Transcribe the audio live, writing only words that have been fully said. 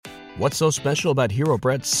What's so special about Hero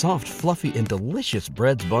Bread's soft, fluffy, and delicious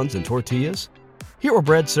breads, buns, and tortillas? Hero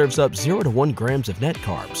Bread serves up 0 to 1 grams of net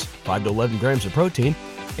carbs, 5 to 11 grams of protein,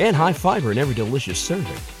 and high fiber in every delicious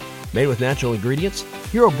serving. Made with natural ingredients,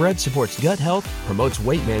 Hero Bread supports gut health, promotes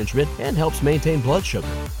weight management, and helps maintain blood sugar.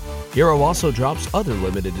 Hero also drops other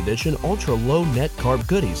limited edition ultra-low net carb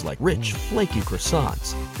goodies like rich, flaky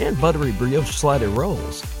croissants and buttery brioche slider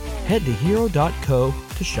rolls. Head to hero.co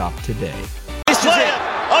to shop today. This is it.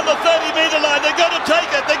 On the 30-metre line, they've got to take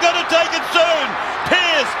it. They've got to take it soon.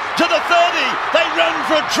 Pearce to the 30. They run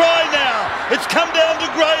for a try now. It's come down to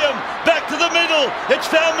Graham. Back to the middle. It's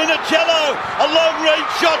found Minicello. A long-range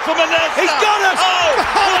shot from Manassa. He's got it. Oh,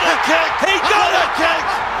 what a kick. He got a kick.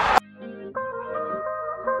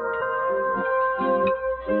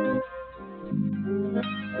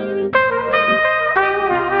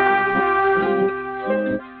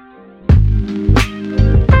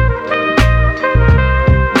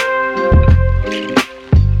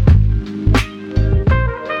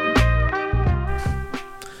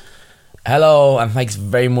 Hello, and thanks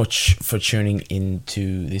very much for tuning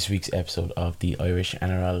into this week's episode of the Irish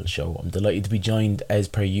NRL show. I'm delighted to be joined, as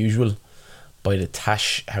per usual, by the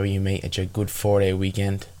Tash. How are you, mate? It's your good 4-day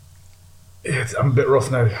weekend. Yeah, I'm a bit rough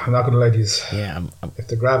now. I'm not going to lie to you. Yeah, If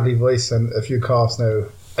the gravelly voice and a few coughs now,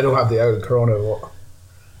 I don't have the old corona, but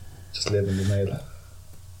just living the mail.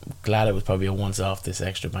 Glad it was probably a once-off this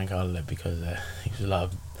extra bank holiday, because he was a lot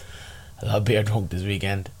of beer drunk this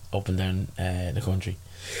weekend up and down the country.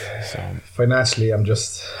 So financially, I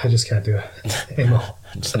just can't do it anymore.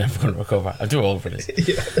 I'm just never going to recover. I'm too old for this.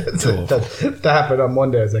 Yeah, that happened on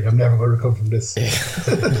Monday. I was like, I'm never going to recover from this.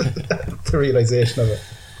 The realisation of it.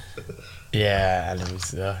 Yeah, and it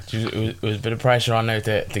was a bit of pressure on now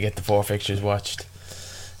to get the 4 fixtures watched.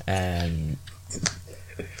 I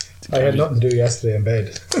had nothing to do yesterday in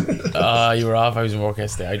bed. You were off. I was in work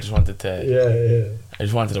yesterday. I just wanted to. Yeah. I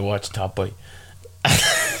just wanted to watch Top Boy.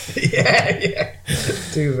 yeah.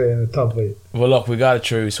 Tuesday and a Top Boy. Well, look, we got it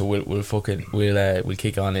through, so we'll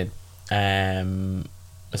kick on in.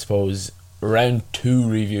 I suppose round 2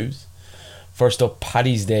 reviews. First up,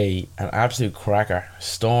 Paddy's Day, an absolute cracker.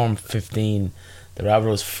 Storm 15, the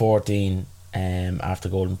Rabbitohs 14. After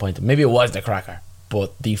Golden Point, maybe it wasn't a cracker,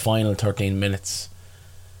 but the final 13 minutes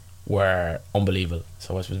were unbelievable.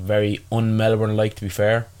 So it was very un-Melbourne-like, to be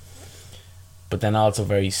fair, but then also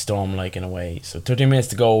very Storm-like in a way. So 13 minutes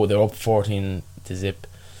to go, they're up 14 to zip,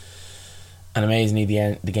 and amazingly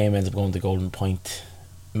the game ends up going to Golden Point.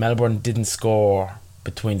 Melbourne didn't score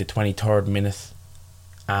between the 23rd minute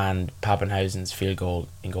and Pappenhausen's field goal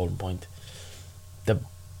in Golden Point.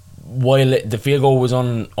 While the field goal was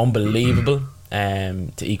unbelievable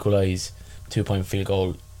to equalise, 2-point field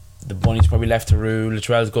goal, the Bunnies probably left to rue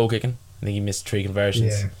Latrell's goal kicking. I think he missed 3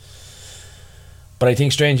 conversions. Yeah. But I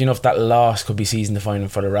think, strange enough, that loss could be season defining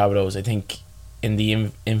for the Rabbitohs. I think in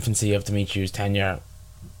the infancy of Dimitriou's tenure,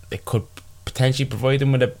 it could potentially provide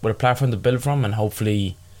them with a platform to build from, and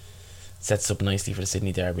hopefully sets up nicely for the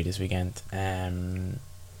Sydney Derby this weekend. In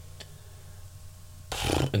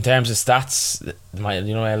terms of stats, I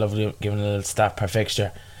love giving a little stat per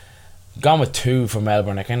fixture. Gone with 2 for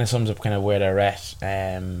Melbourne. It kind of sums up kind of where they're at,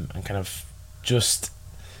 and kind of just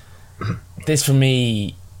this for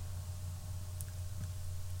me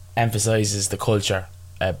emphasises the culture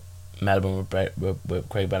at Melbourne with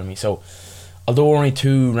Craig Bellamy. So although only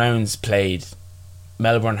 2 rounds played,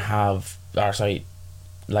 Melbourne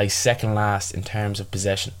lie second last in terms of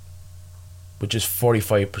possession, with just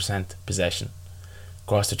 45% possession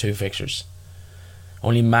across the 2 fixtures.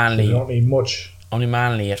 Only Manly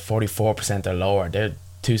at 44% or lower. They're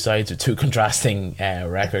 2 sides with 2 contrasting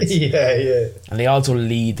records. Yeah. And they also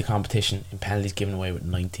lead the competition in penalties given away with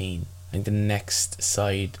 19. I think the next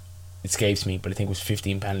side escapes me, but I think it was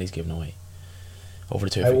 15 penalties given away over the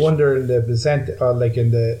 2 fixtures. I wonder in the percent, or like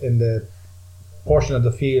in the portion of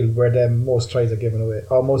the field where the most tries are given away,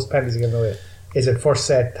 or most penalties are given away. Is it first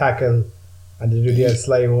set tackle and they do the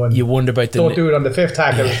slide one? You wonder about don't do it on the 5th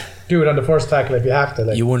tackle. Do it on the first tackle if you have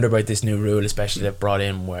to. You wonder about this new rule, especially that brought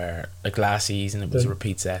in where like last season it was a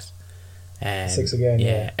repeat set. 6 again.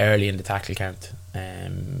 Yeah, early in the tackle count.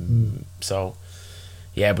 So.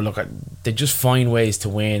 Yeah, but look, they just find ways to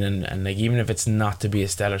win, and like, even if it's not to be a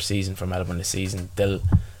stellar season for Melbourne this season, they'll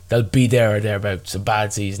be there or thereabouts. A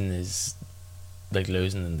bad season is like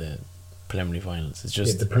losing in the preliminary finals. It's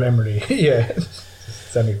just the preliminary,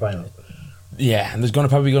 semi-final. Yeah, and there's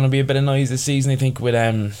probably going to be a bit of noise this season, I think, with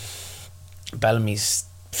Bellamy's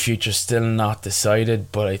future still not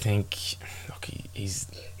decided. But I think, look,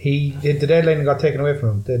 the deadline got taken away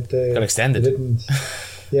from him. Got extended.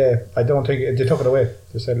 Yeah, I don't think they took it away.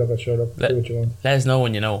 They said, "Look, sure, look, do what you want." Let us know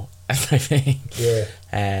when you know. I think. Yeah,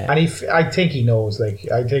 and I think he knows. Like,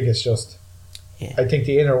 I think it's just. Yeah. I think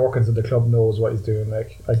the inner workings of the club knows what he's doing.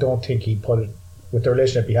 Like, I don't think he'd put it with the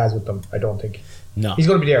relationship he has with them. I don't think. No. He's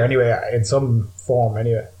going to be there anyway in some form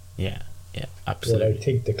anyway. Yeah, absolutely. But I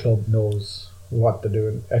think the club knows what they're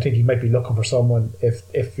doing. I think he might be looking for someone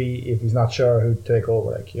if he's not sure who to take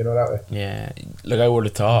over. Like, you know, that way. Yeah, like I would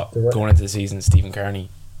have thought going into the season, Stephen Kearney,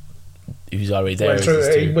 who's already there.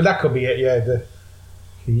 Well, that could be it. Yeah,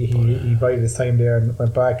 he bided his time there and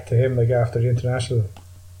went back to him like after the international.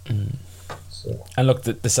 So. And look,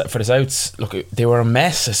 for the Souths, look, they were a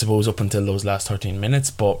mess, I suppose, up until those last 13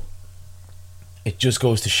 minutes. But it just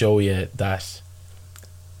goes to show you that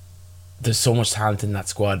there's so much talent in that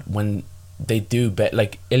squad when they do bet.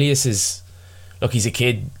 Like Ilias is, look, he's a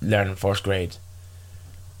kid learning first grade,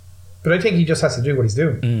 but I think he just has to do what he's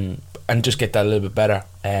doing and just get that a little bit better,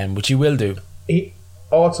 which he will do. He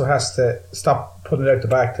also has to stop putting it out the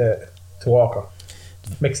back to Walker,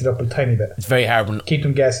 mix it up a tiny bit. It's very hard when keep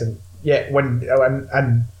them guessing. Yeah,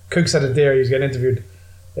 and Cook said it there. He was getting interviewed.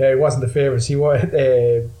 He wasn't the favourites. He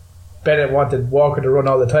Bennett wanted Walker to run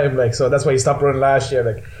all the time, like, so that's why he stopped running last year.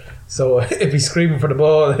 Like, so if he's screaming for the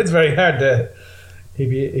ball, it's very hard to. He'd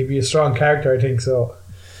be a strong character, I think. So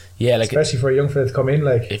yeah, like especially for a young fella to come in,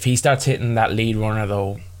 like if he starts hitting that lead runner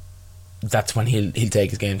though, that's when he'll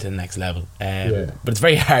take his game to the next level. But it's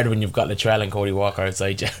very hard when you've got Latrell and Cody Walker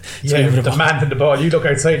outside you. Demanding the ball. You look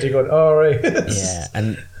outside, you're going, all right. Yeah,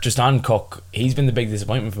 and just on Cook, he's been the big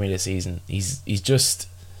disappointment for me this season. He's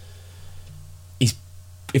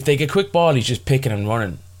if they get quick ball, he's just picking and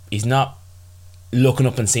running. He's not looking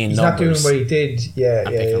up and seeing numbers. He's not doing what he did. Yeah,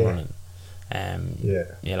 and running.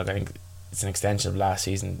 Look, I think it's an extension of last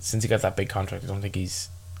season. Since he got that big contract, I don't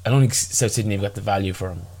think South Sydney have got the value for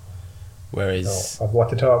him. Whereas of what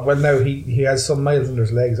to talk. Well, now he has some miles under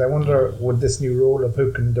his legs. I wonder would this new role of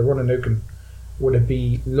the running Hooken, would it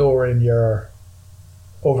be lowering your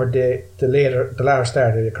over the latter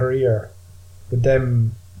start of your career with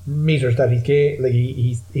them meters that he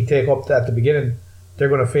take up at the beginning, they're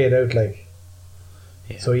going to fade out, like.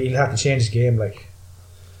 Yeah. So he'll have to change his game, like.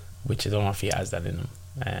 Which I don't know if he has that in him.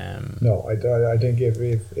 No, I think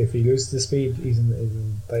if he loses the speed, he's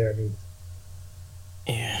in dire need.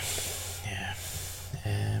 Yeah.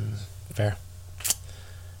 Fair.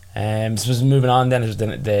 So moving on then,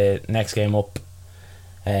 the next game up,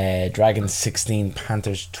 Dragons 16,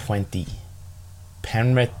 Panthers 20.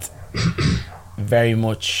 Penrith very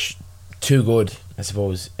much too good, I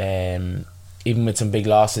suppose. Even with some big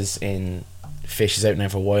losses in Fish is out now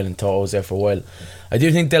for a while and Toto's out for a while. I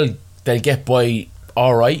do think they'll get by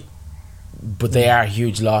alright, but they are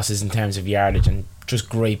huge losses in terms of yardage and just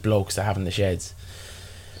great blokes to have in the sheds.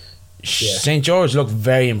 Yeah. St. George looked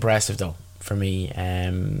very impressive though for me.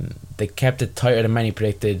 They kept it tighter than many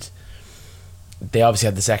predicted. They obviously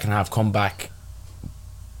had the second half comeback,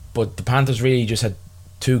 but the Panthers really just had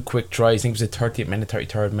two quick tries. I think it was the 30th minute,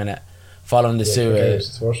 33rd minute, following the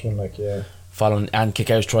first one, following, and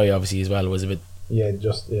Kickout's try obviously as well was a bit.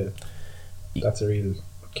 That's a real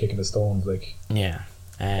kick in the stones, like. Yeah.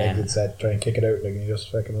 Exit set, try and kick it out, like, and you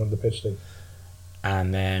just fucking run the pitch, like.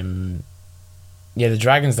 And the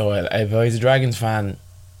Dragons though, if I was a Dragons fan,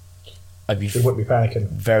 they wouldn't be panicking.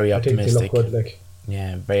 Very optimistic. I think they look good, like.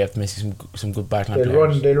 Yeah, very optimistic. Some good backline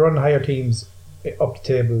players. They'll run higher teams up the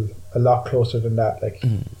table a lot closer than that. Like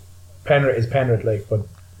Penrith is Penrith, like, but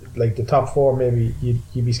like the top four, maybe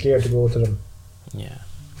you'd be scared to go to them. Yeah,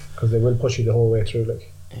 because they will push you the whole way through.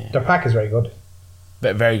 Like their pack is very good.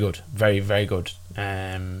 Very good, very very good.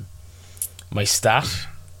 My stat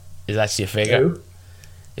is actually a figure.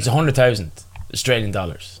 It's 100,000 Australian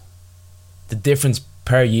dollars. The difference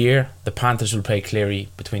per year the Panthers will pay Cleary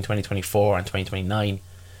between 2024 and 2029,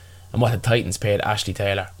 and what the Titans paid Ashley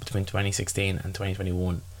Taylor between 2016 and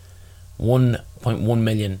 2021. 1.1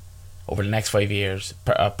 million over the next 5 years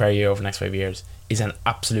per year over the next 5 years is an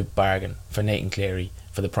absolute bargain for Nathan Cleary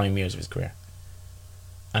for the prime years of his career.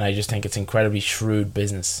 And I just think it's incredibly shrewd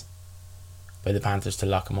business by the Panthers to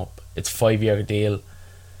lock him up. It's a 5-year deal.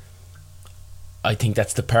 I think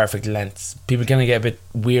that's the perfect length. People kind of get a bit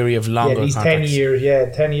weary of longer contracts. 10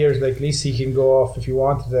 years. 10 years. Like, at least he can go off if you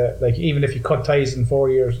wanted to. Like, even if you cut ties in 4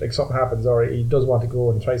 years, like something happens or he does want to go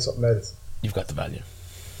and try something else. You've got the value.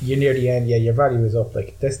 You're near the end. Yeah, your value is up.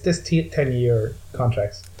 Like this 10-year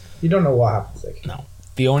contracts, you don't know what happens. Like, no,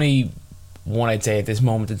 the only one I'd say at this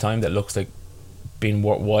moment in time that looks like being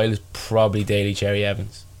worthwhile is probably Daly Cherry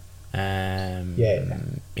Evans.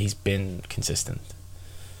 He's been consistent.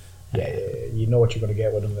 Yeah, you know what you're going to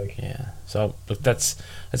get with him. Like, Yeah. So look, that's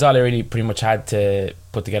all I really pretty much had to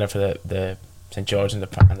put together for the St. George and the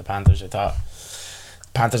Panthers. I thought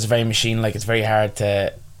Panthers are very machine like. It's very hard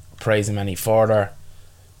to praise them any further.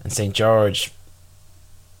 And St. George,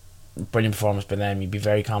 brilliant performance by them. You'd be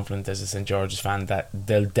very confident as a St. George's fan that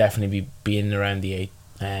they'll definitely be in and around the 8.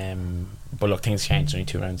 But look, things change. Only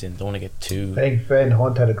 2 rounds in. They only get 2. I think Ben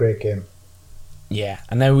Hunt had a great game. Yeah,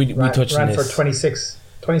 and now we touched on ran this. for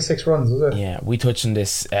 26 runs, was it? Yeah, we touched on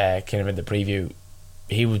this kind of in the preview.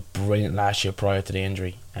 He was brilliant last year prior to the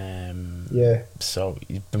injury. Yeah. So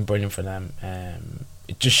he's been brilliant for them.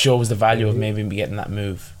 It just shows the value of maybe getting that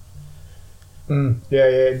move. Yeah.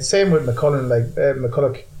 The same with McCullough. Like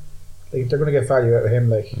McCullough, like they're going to get value out of him.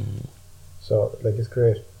 Like, so like it's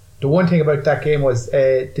great. The one thing about that game was,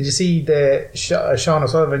 did you see the Sean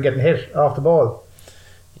O'Sullivan getting hit off the ball?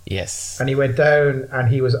 Yes. And he went down and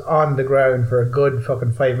he was on the ground for a good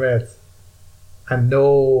fucking 5 minutes, and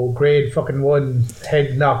no grade fucking 1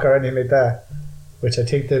 head knock or anything like that, which I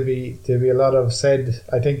think there'll be a lot of said.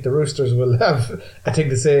 I think the Roosters will have a thing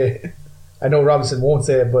to say. I know Robinson won't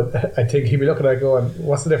say it, but I think he'll be looking at it going,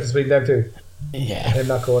 what's the difference between them two? Yeah. Him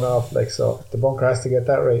not going off. Like, so the bunker has to get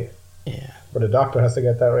that right. Yeah. But the doctor has to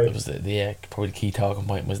get that right. It was probably the key talking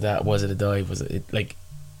point was it a dive? Was it like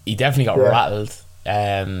he definitely got rattled?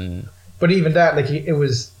 But even that, like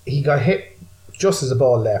he got hit just as the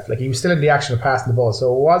ball left. Like he was still in the action of passing the ball,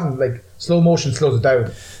 so it wasn't like slow motion slows it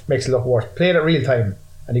down, makes it look worse. Play it at real time,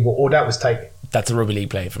 and you go, oh, that was tight. That's a rugby league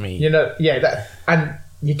play for me. You know, yeah. That, and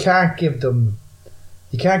you can't give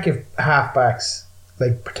halfbacks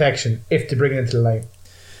like protection if they bring it into the line,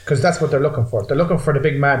 because that's what they're looking for. They're looking for the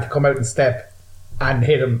big man to come out and step and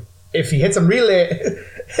hit him. If he hits him real late,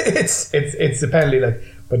 it's a penalty. Like,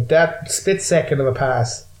 but that split second of a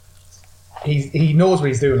pass, he knows what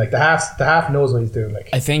he's doing. Like the half knows what he's doing. Like,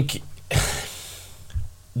 I think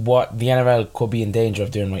what the NFL could be in danger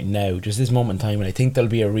of doing right now, just this moment in time, and I think there'll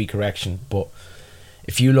be a recorrection. But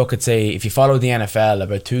if you look at, say, if you follow the NFL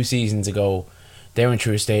about 2 seasons ago, they went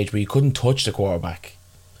through a stage where you couldn't touch the quarterback.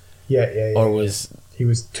 Yeah. Or he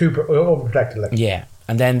was too overprotected. Like, yeah,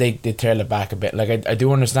 and then they trailed it back a bit. Like I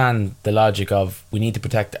do understand the logic of we need to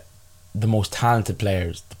protect the most talented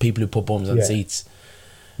players, the people who put bums on seats.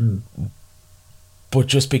 But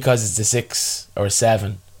just because it's a 6 or a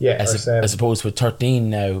 7, as opposed to a 13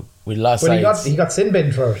 now with lost sides. He got sin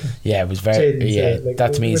bin for it. Yeah, it was very like,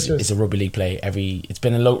 that to me is a rugby league play. It's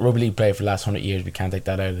been a rugby league play for the last 100 years. We can't take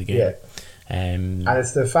that out of the game. Yeah. And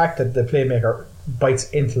it's the fact that the playmaker bites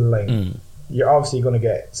into the line. You're obviously going to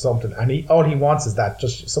get something, and all he wants is that,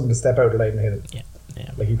 just someone to step out of the line and hit it. Yeah.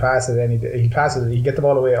 Like he passes it, he get the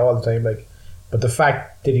ball away all the time. Like, but the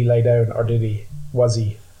fact, did he lie down or was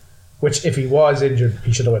he? Which, if he was injured,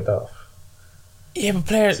 he should have went off. Yeah, but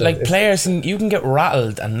players, and you can get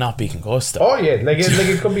rattled and not be concussed. Oh yeah, like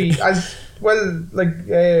it could be as well. Like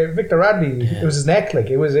Victor Radley, it was his neck. Like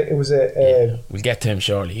it was a. We'll get to him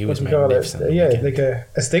shortly. He was what magnificent. Like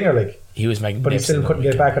a stinger. Like he was magnificent, but he still couldn't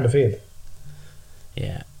get back on the field.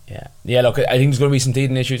 Yeah. Look, I think there's going to be some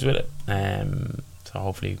teething issues with it. So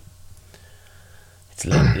hopefully, it's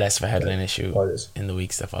less of a headline issue in the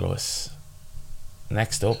weeks that follow us.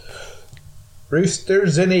 Next up,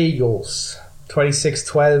 Roosters and Eagles,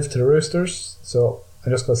 26-12 to the Roosters. So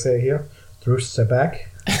I'm just going to say here, the Roosters are back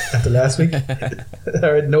after last week.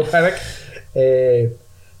 No panic.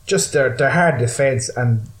 Just their hard defence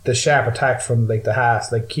and the sharp attack from like the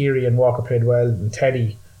halves. Like Keary and Walker played well, and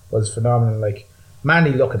Teddy was phenomenal. Like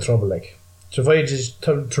Manly look in trouble. Like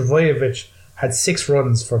Travojevic had 6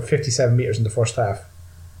 runs for 57 metres in the first half,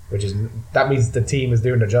 that means the team is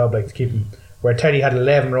doing their job, like to keep him. Where Teddy had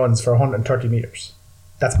 11 runs for 130 metres.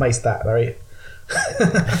 That's my stat, alright?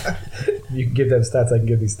 You can give them stats, I can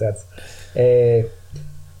give these stats.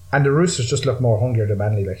 And the Roosters just look more hungrier than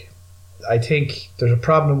Manly. Like, I think there's a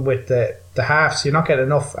problem with the halves. You're not getting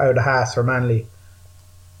enough out of the halves for Manly.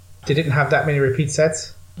 They didn't have that many repeat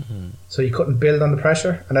sets, so you couldn't build on the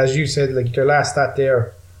pressure. And as you said, like their last stat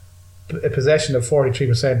there, a possession of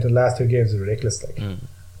 43% in the last 2 games is ridiculous. Like,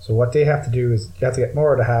 so what they have to do is you have to get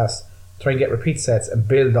more of the halves, try and get repeat sets and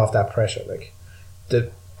build off that pressure. Like,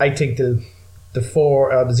 I think the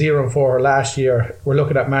 0-4 last year, we're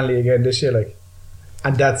looking at Manly again this year. Like,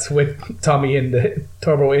 and that's with Tommy in the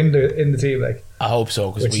Turbo in the team. Like, I hope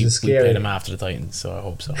so, because we played him after the Titans, so I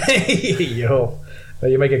hope so. You hope.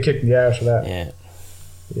 You might get kicked in the arse for that.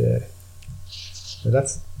 Yeah. Well,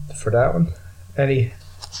 that's for that one. Any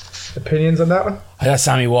opinions on that one? I thought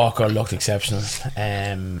Sammy Walker looked exceptional.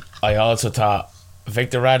 I also thought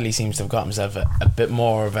Victor Radley seems to have got himself a bit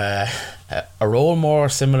more of a role more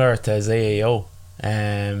similar to Isaiah Yeo.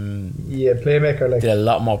 Yeah, playmaker. Like, Did a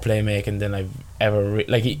lot more playmaking than I've ever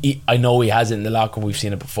I know he has it in the locker. We've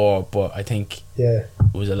seen it before, but I think yeah,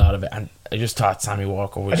 it was a lot of it. And I just thought Sammy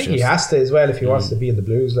Walker was I think just, he has to as well if he wants to be in the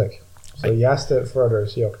Blues. Like, so he has to further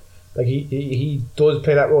his yoke. Like he does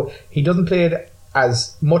play that role. He doesn't play it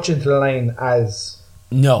as much into the line as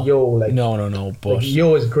Yo. Like, no. But like,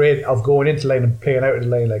 Yo is great of going into the line and playing out of the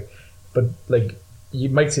line. Like, but like you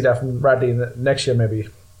might see that from Bradley next year maybe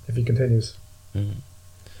if he continues.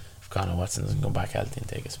 If Connor Watson doesn't come back healthy and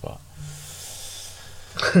take a spot.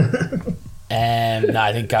 No,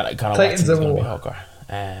 I think Connor Watson's going to be hooker.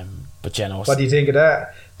 But you know, what do you think of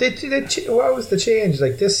that? What was the change?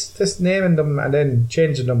 Like this naming them and then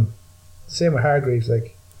changing them. Same with Hargreaves.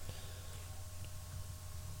 Like,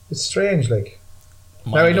 it's strange. Like,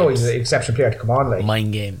 now I know he's an exceptional player to come on. Like,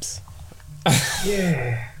 mind games.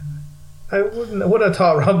 Yeah, I would have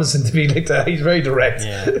thought Robinson to be like that. He's very direct.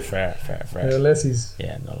 Yeah, fair. Unless he's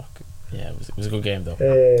it was a good game though.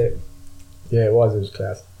 Yeah, it was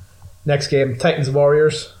class. Next game, Titans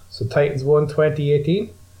Warriors. So Titans won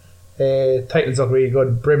 2018. Titans look really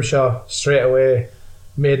good. Brimshaw straight away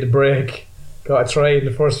made the break, got a try in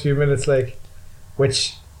the first few minutes, like,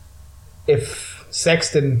 which if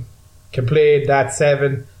Sexton can play that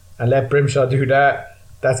 7 and let Brimshaw do that,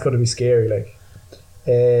 that's going to be scary. Like,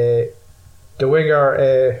 the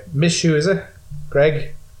winger Mishu, is it?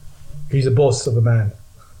 Greg, he's a boss of a man.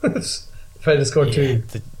 The fella scored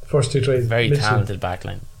first 2 tries. Very talented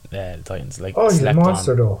backline. The Titans, like, he's a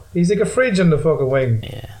monster though. He's like a fridge on the fucking wing.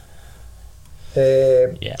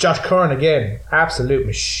 Josh Curran again, absolute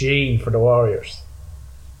machine for the Warriors.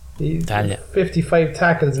 55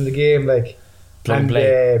 tackles in the game, like, and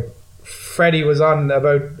Freddie was on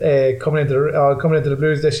about coming into the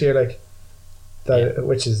Blues this year, like that,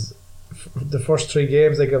 which is the first 3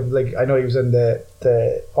 games. Like I know he was in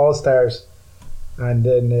the All Stars, and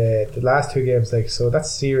then the last 2 games. Like, so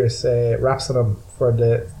that's serious raps on him for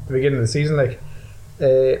the beginning of the season. Like,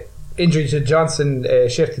 injury to Johnson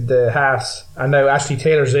shifted the halves, and now Ashley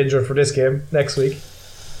Taylor's injured for this game next week.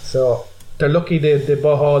 So they're lucky they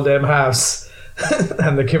bought all them halves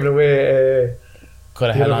and they're giving away. Could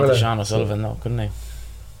have held on to Sean O'Sullivan though, couldn't he?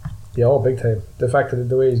 Yeah, big time. The fact that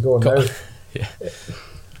the way he's going now. Yeah.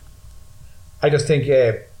 I just think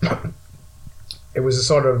it was a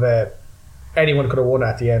sort of anyone could have won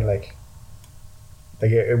at the end. Like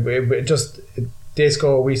it just they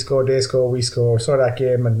score, we score, they score, we score. Sort of that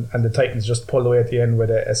game, and the Titans just pulled away at the end with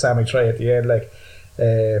a Sammy try at the end. Like,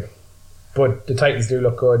 but the Titans do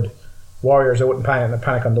look good. Warriors, I wouldn't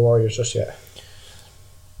panic on the Warriors just yet.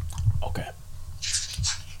 Okay.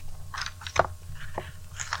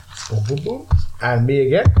 Boom, boom, boom. And me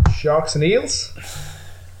again, Sharks and Eels.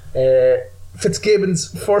 Fitzgibbon's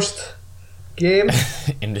first game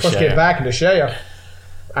in the first Shire. game back in the Shire,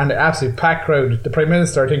 and an absolute packed crowd. The Prime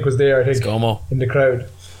Minister, I think, was there. In the crowd.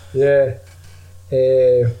 Yeah.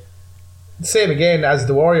 Same again as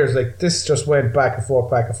the Warriors. Like, this just went back and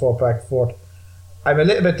forth. I'm a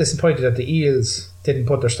little bit disappointed that the Eels didn't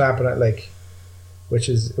put their stamp on it. Like, which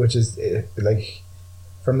is like,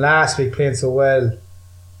 from last week playing so well.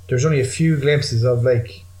 There's only a few glimpses of,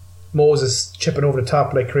 like, Moses chipping over the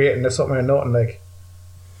top, like, creating something or nothing, like.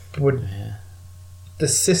 But the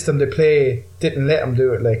system they play didn't let them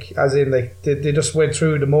do it, like, as in, like, they just went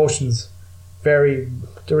through the motions. There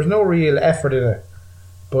was no real effort in it.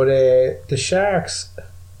 But the Sharks,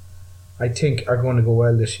 I think, are going to go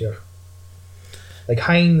well this year. Like,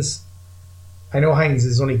 Hines, I know Hines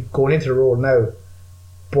is only going into the role now,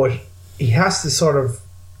 but he has to sort of.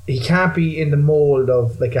 He can't be in the mould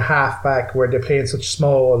of, like, a halfback where they're playing such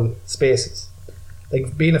small spaces.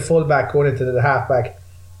 Like, being a fullback going into the halfback,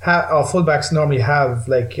 fullbacks normally have,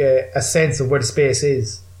 like, a sense of where the space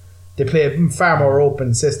is. They play a far more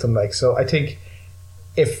open system, like. So I think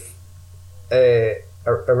if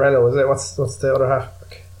Arello, is it? What's the other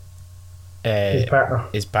halfback?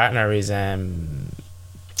 His partner is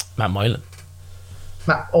Matt Moylan.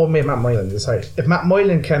 Matt Moylan. Sorry. If Matt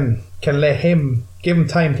Moylan can give him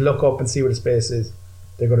time to look up and see where the space is,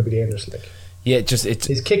 they're going to be dangerous. Like, it's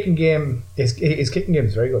his kicking game. His kicking game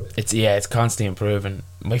is very good. It's constantly improving.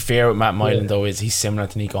 My fear with Matt Moylan though is he's similar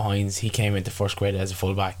to Nico Hines. He came into first grade as a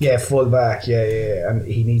fullback. Yeah, fullback. Yeah, and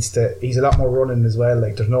he needs to. He's a lot more running as well.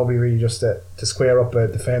 Like, there's nobody really just to square up a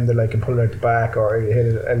defender, like, and pull it out the back or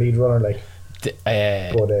hit a lead runner, like.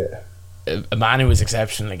 A man who was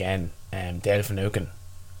exceptional again, Dale Finucane.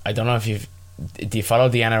 I don't know if do you follow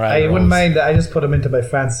the NRL? I wouldn't mind that. I just put him into my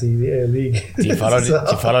fancy league. Do you follow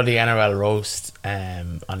the NRL roast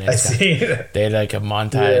on Instagram? I see it. They had like a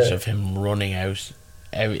montage of him running out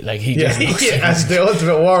He just looks as the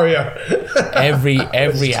ultimate warrior. every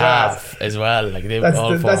It's half as well. Like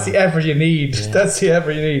that's the effort you need. Yeah. That's the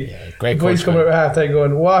effort you need. Yeah, great the boys coming out at half time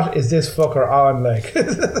going, "What is this fucker on?" Like,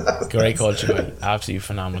 great culture guy, absolutely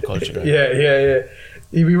phenomenal culture guy. Yeah.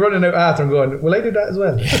 He'd be running out after and going, "Will I do that as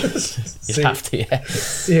well?" You'd have to. Yeah.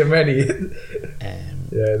 See how many.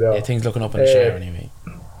 Things looking up in the shower anyway.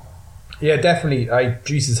 Yeah, definitely.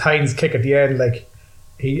 Jesus, Hines' kick at the end, like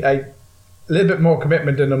a little bit more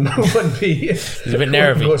commitment than him wouldn't be. He's a bit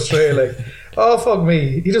nervy. Go straight, like, oh fuck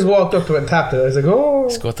me! He just walked up to it and tapped it. I was like, oh.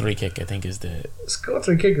 Scuttery kick, I think, is the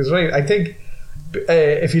Scuttery kick is right. I think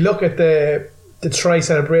if you look at the try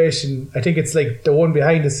celebration, I think it's like the one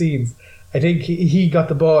behind the scenes. I think he got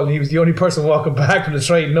the ball and he was the only person walking back from the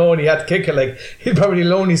try knowing he had to kick it. Like, he's probably the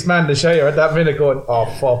loneliest man in the Shire at that minute going, oh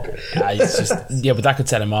fuck. But that could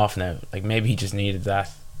set him off now. Like, maybe he just needed that.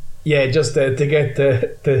 Yeah, just to get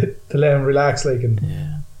to let him relax, like, and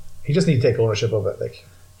he just needs to take ownership of it, like.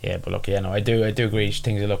 Yeah, but look, I do agree.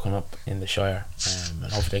 Things are looking up in the Shire, and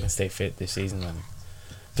hopefully they can stay fit this season. And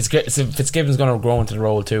Fitzgibbon's going to grow into the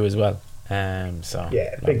role too as well. So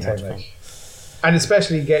yeah, big time, like. And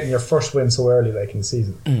especially getting your first win so early, like, in the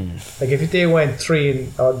season. Like, if they went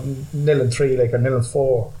 0-3, like, or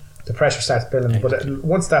 0-4, the pressure starts building. But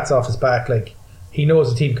once that's off his back, like, he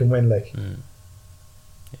knows the team can win, like.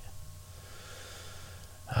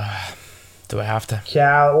 Do I have to?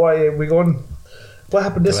 Yeah, why are we going? What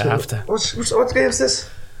happened this week? Do I have to? What game is this?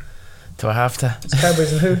 Do I have to? It's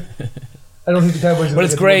Cowboys and who? I don't think the Cowboys. Well,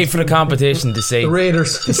 it's great for the competition to see the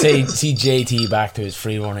Raiders. to see JT back to his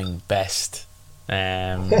free running best.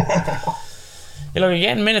 Again,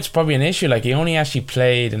 minutes probably an issue. Like, he only actually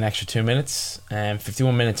played an extra 2 minutes,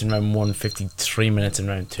 51 minutes in round 1, 53 minutes in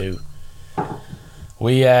round 2.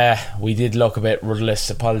 We did look a bit rudderless.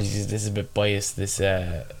 Apologies, this is a bit biased. This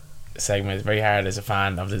segment is very hard as a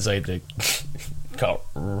fan. I've decided to got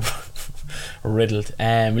riddled.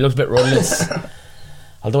 We looked a bit rudderless.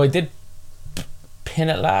 Although I did pin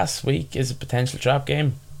it last week as a potential trap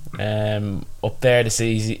game. Up there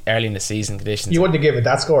early in the season conditions. You wouldn't have given it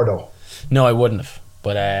that score though. No, I wouldn't have.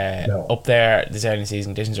 But no. Up there, this early in the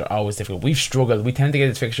season conditions are always difficult. We've struggled. We tend to get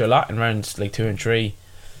this fixture a lot in rounds like 2 and 3.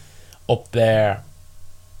 Up there,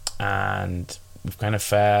 and we've kind of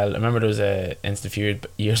fell. I remember there was a instant feud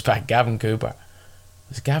years back. Gavin Cooper.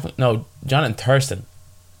 Jonathan Thurston.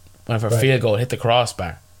 Went for a field goal, hit the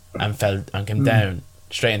crossbar, and fell and came down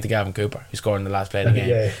straight into Gavin Cooper, who scored in the last play of the game.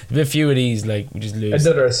 Yeah. There's a few of these, like, we just lose.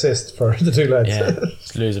 Another assist for the two lads. Yeah,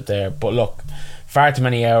 just lose up there. But look, far too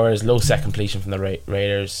many hours, low set completion from the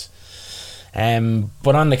Raiders.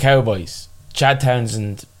 But on the Cowboys, Chad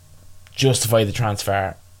Townsend justified the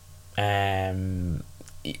transfer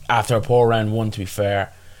after a poor round 1, to be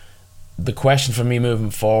fair. The question for me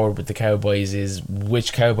moving forward with the Cowboys is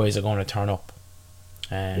which Cowboys are going to turn up.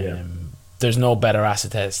 There's no better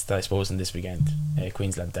asset test, I suppose, in this weekend,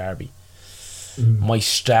 Queensland Derby. My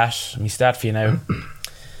stat for you now,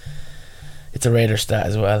 it's a Raider stat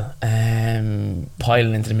as well.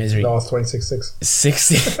 Piling into the misery. Lost 26-6.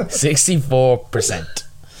 64%.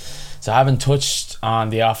 So I haven't touched on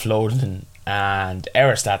the offloading and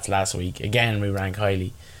error stats last week. Again, we rank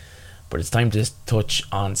highly. But it's time to touch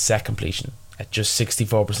on set completion. At just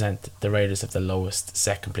 64%, the Raiders have the lowest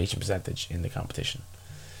set completion percentage in the competition.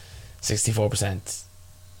 64%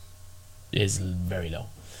 is very low.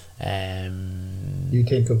 You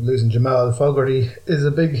think of losing Jamal Fogarty is a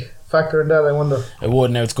big factor in that, I wonder? It would.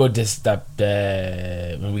 Now, it's good that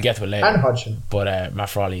when we get to it later. And Hodgson. But Matt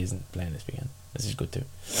Frawley isn't playing this weekend. This is good too.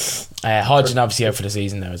 Hodgson obviously out for the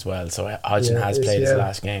season now as well. So Hodgson has played his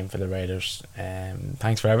last game for the Raiders.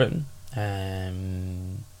 Thanks for everything.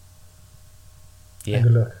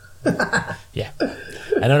 Good luck. Yeah,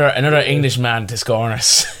 another Englishman to score on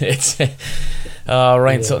us. It's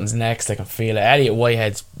Ryan Sutton's next. I can feel it. Elliot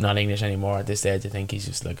Whitehead's not English anymore at this stage. I think he's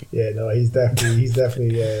just like he's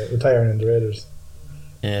definitely retiring in the Raiders.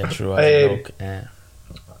 Yeah, true.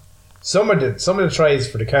 Some of the tries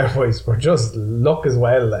for the Cowboys were just luck as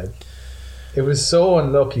well. Like, it was so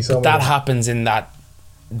unlucky. That happens in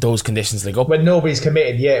those conditions, like when nobody's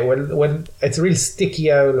committed. Yeah, when it's real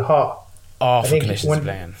sticky out, hot. Awful conditions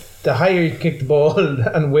playing. The higher you kick the ball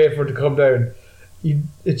and wait for it to come down,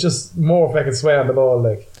 it's just more if I can sweat on the ball,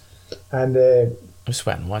 like. And I'm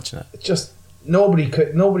sweating watching it. It's just nobody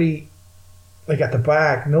like at the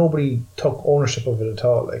back. Nobody took ownership of it at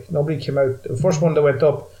all. Like, nobody came out. The first one that went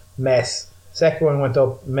up, mess. Second one went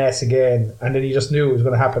up, mess again, and then you just knew it was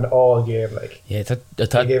going to happen all game. Like, yeah, I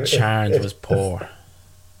thought Charles was poor.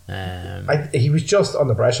 He was just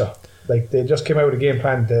under pressure. Like they just came out with a game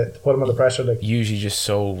plan to put him under pressure. Like usually just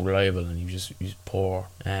so reliable, and he's poor.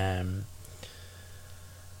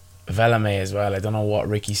 Velame as well. I don't know what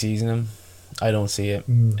Ricky sees in him. I don't see it.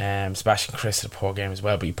 Sebastian Chris had a poor game as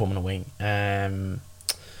well, but you put him on a wing.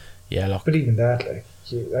 Yeah, look. But even that,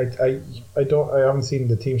 like, I haven't seen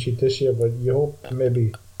the team sheet this year, but you hope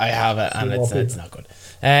maybe. I have it, and it's not good.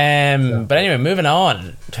 But anyway, moving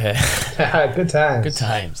on. Good times. Good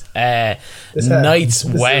times. Knights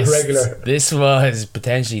West. This was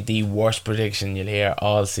potentially the worst prediction you'll hear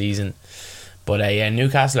all season. But yeah,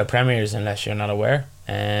 Newcastle are premiers, unless you're not aware.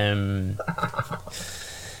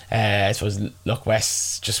 I suppose, look,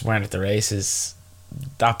 West just weren't at the races.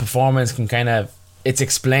 That performance can kind of, it's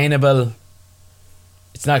explainable.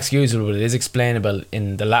 It's not excusable, but it is explainable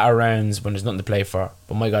in the latter rounds when there's nothing to play for.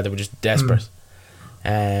 But my God, they were just desperate.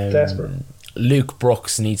 Desperate. Luke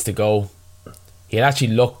Brooks needs to go. He had actually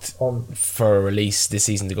looked for a release this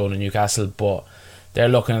season to go to Newcastle, but they're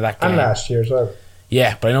looking at that game. And last year as well.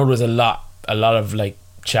 Yeah, but I know there was a lot of like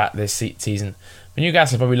chat this season. But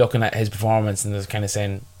Newcastle are probably looking at his performance and they're kind of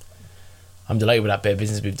saying, I'm delighted with that bit of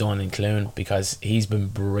business we've done in Clune, because he's been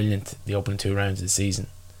brilliant the opening 2 rounds of the season.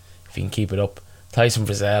 If he can keep it up. Tyson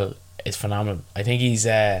Frizzell is phenomenal. I think he's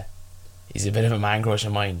a bit of a man crush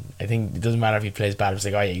of mine. I think it doesn't matter if he plays bad. It's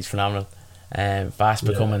like, oh yeah, he's phenomenal. Fast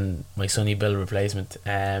becoming my Sonny Bill replacement.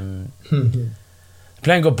 Playing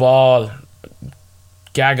good ball.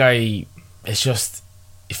 Gagai is just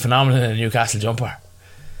phenomenal in a Newcastle jumper.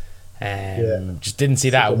 Just didn't see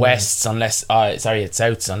that at West's unless at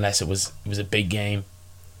South's unless it was a big game.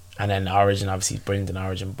 And then Origin, obviously he's brilliant in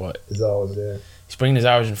Origin, but he's always there. He's bringing his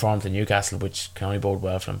Origin form to Newcastle, which can only bode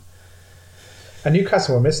well for him. And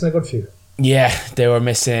Newcastle were missing a good few. Yeah, they were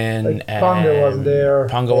missing. Like Ponga wasn't there.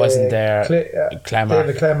 Ponga wasn't there. Clemmer.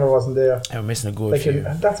 David Clemmer wasn't there. They were missing a good few.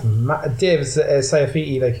 That's David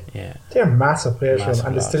Sayafiti. Like, they're massive players for him,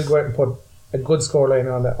 and they still go out and put a good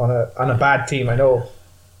scoreline on a bad team. I know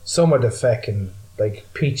some of the fucking like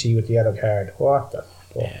Peachy with the yellow card. What the fuck?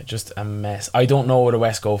 Yeah, just a mess. I don't know where the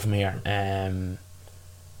West go from here.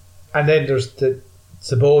 And then there's the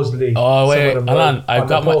supposedly. Oh wait, hold on! I've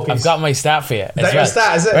got my stat for you. Is that your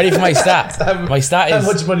stat? Is it? Ready for my stat? My stat is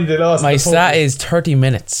how much money they lost. My stat is 30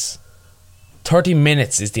 minutes. 30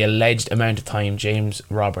 minutes is the alleged amount of time James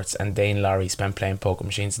Roberts and Dane Laurie spent playing poker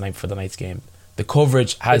machines tonight for the night's game. The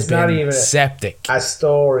coverage has been septic. A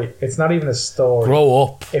story. It's not even a story. Grow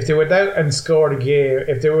up. If they went out and scored a game,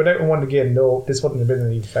 if they went out and won the game, no, this wouldn't have been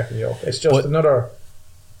an effect. It's just another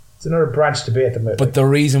branch debate. But the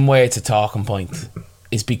reason why it's a talking point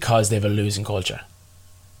is because they have a losing culture.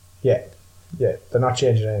 Yeah, they're not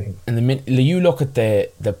changing anything. And you look at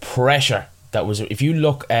the pressure that was. If you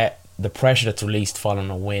look at the pressure that's released following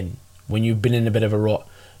a win, when you've been in a bit of a rut,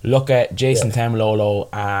 look at Jason Temlolo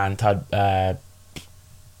and Todd,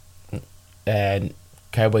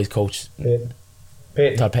 Cowboys coach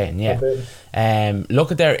Todd Payton. Yeah.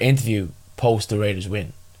 Look at their interview post the Raiders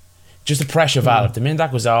win. Just the pressure valve. The minute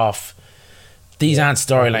that goes off, these aren't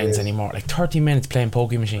storylines anymore. Like 30 minutes playing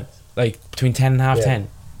poker machines, like between 10 and half 10.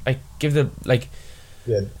 Like give the like.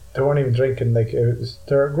 Yeah, they weren't even drinking. Like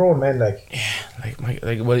they're grown men. Like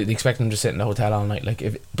well, they expect them to sit in the hotel all night. Like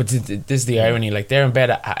but this is the irony. Like they're in bed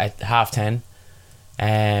at 10:30.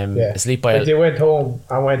 Asleep by. Like they went home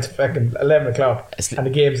and went fucking 11 o'clock, and the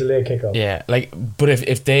game's a late kickoff. Yeah, like but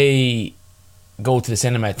if they go to the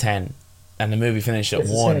cinema at 10. And the movie finished at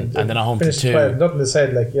 1 and then at home to 2. 12, nothing to say,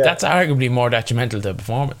 that's arguably more detrimental to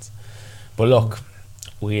performance. But look,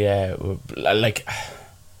 we like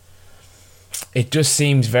it just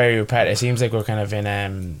seems very repetitive. It seems like we're kind of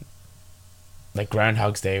in like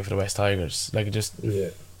Groundhog's Day for the West Tigers. Like it just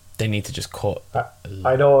they need to just cut.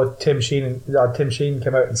 I know Tim Sheen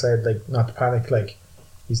came out and said like not to panic, like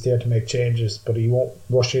he's there to make changes, but he won't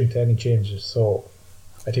rush into any changes. So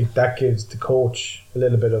I think that gives the coach a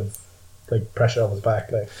little bit of like pressure on his back.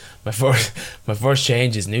 Like my first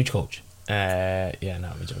change is new coach. No,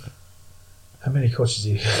 I'm joking. How many coaches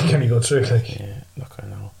can you go through? Like look, I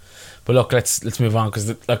know, but look, let's move on because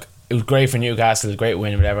look, it was great for Newcastle, it was a great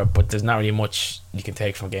win, whatever. But there's not really much you can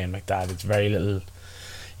take from a game like that. It's very little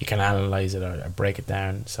you can analyse it or break it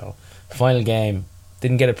down. So final game,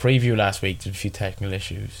 didn't get a preview last week. There's a few technical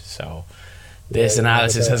issues, so this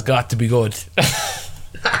analysis has got to be good.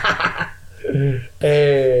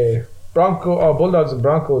 Bulldogs and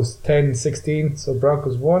Broncos 10-16, so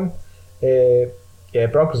Broncos won.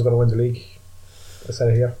 Broncos are going to win the league. I said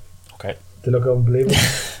it here. Okay. They look unbelievable.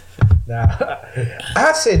 I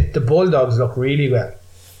have to say the Bulldogs look really well.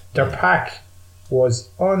 Their pack was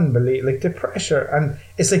unbelievable. Like the pressure, and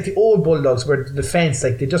it's like the old Bulldogs where the defence,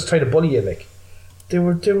 like they just try to bully you. Like they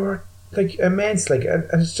were like immense, like, and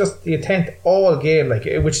it's just the intent all game, like,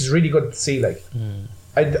 which is really good to see. Like,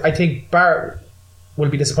 I think Bar will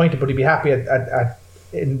be disappointed, but he'll be happy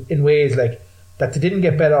in ways like that they didn't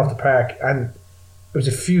get bet off the park, and there was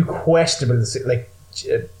a few questionable, like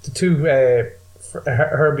the two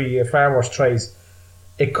Herbie Farmers tries.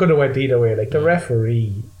 It could have went either way. Like the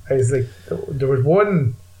referee, I was like, there was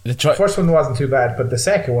one. The first one wasn't too bad, but the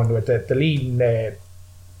second one with the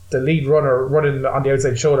lead runner running on the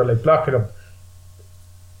outside shoulder, like blocking him.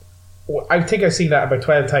 I think I've seen that about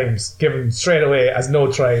 12 times, given straight away as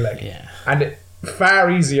no try, like, and far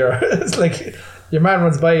easier. It's like your man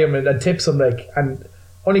runs by him and tips him, like, and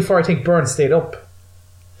only for I think Burns stayed up,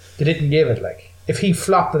 they didn't give it. Like, if he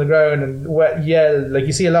flopped on the ground and yelled, like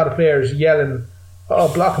you see a lot of players yelling,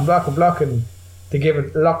 "Oh, block him," they give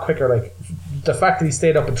it a lot quicker. Like, the fact that he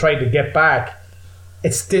stayed up and tried to get back,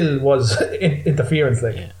 it still was interference.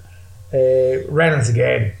 Like, Reynolds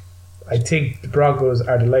again. I think the Broncos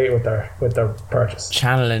are delighted with their purchase.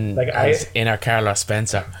 Channeling like inner Carlos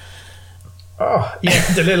Spencer. Oh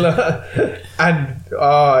yeah, the little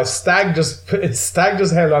and Stag just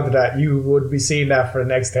held on to that. You would be seeing that for the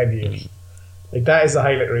next 10 years. Like, that is a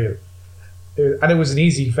highlight reel, and it was an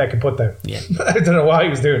easy fucking put down. Yeah, I don't know what he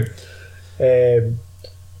was doing,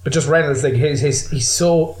 but just Reynolds, like he's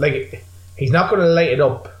so, like, he's not going to light it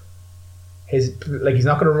up. He's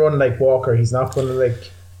not going to run like Walker. He's not going to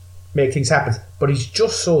like make things happen. But he's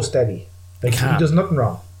just so steady. Like, he does nothing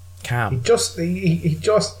wrong. He just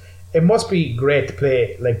it must be great to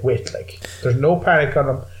play like with. Like, there's no panic on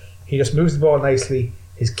him. He just moves the ball nicely.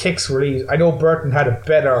 His kicks release. I know Burton had a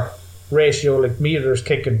better ratio, like meters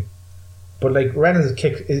kicking, but like Reynolds'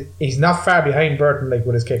 kick, he's not far behind Burton, like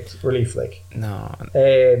with his kick relief, like. No.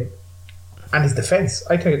 And his defence,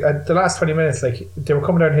 I think the last 20 minutes, like, they were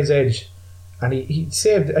coming down his edge, and he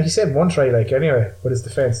saved one try, like, anyway, with his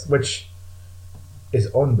defence, which is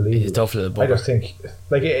unbelievable. He's a tough little bugger. I just think,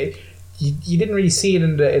 like, you didn't really see it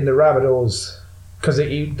in the Rabbitohs, because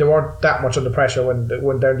they weren't that much under pressure when they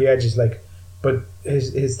went down the edges, like, but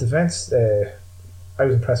his defence, I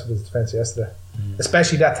was impressed with his defence yesterday,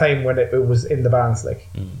 especially that time when it was in the balance, like.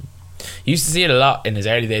 You used to see it a lot in his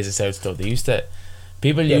early days of South stuff. They used to he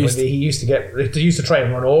used to try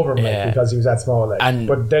and run over him, like, because he was that small, like,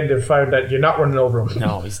 but then they found that you're not running over him.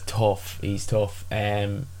 No, he's tough,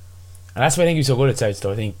 and that's why I think he's so good at South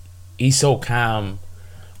stuff. I think he's so calm,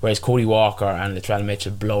 whereas Cody Walker and Latrell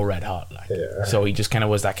Mitchell blow red hot, like. So he just kind of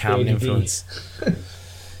was that calm influence.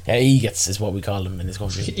 Egots is what we call them in this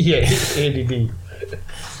country. Yeah, ADD.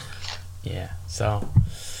 Yeah, so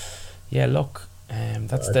look,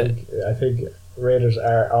 that's I think Raiders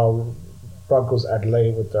Broncos are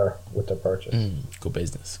delayed with their purchase. Good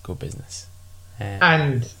business.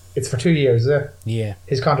 And it's for 2 years, yeah.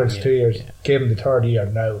 His contract's 2 years. Yeah. Give him the third year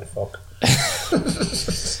now, fuck.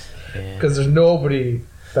 Because there's nobody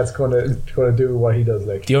that's gonna do what he does.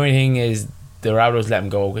 Like, the only thing is, the Rabbitohs let him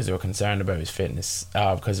go because they were concerned about his fitness,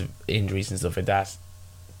 because of injuries and stuff like that.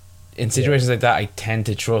 In situations like that, I tend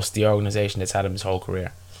to trust the organisation that's had him his whole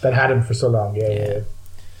career. That had him for so long, yeah.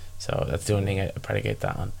 So that's the only thing I predicate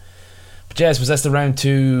that on. But yes, that's the round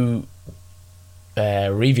 2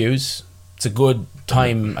 reviews. It's a good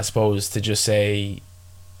time, I suppose, to just say,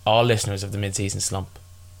 all listeners of the mid-season slump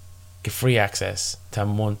get free access to a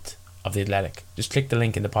month of The Athletic. Just click the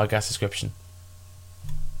link in the podcast description.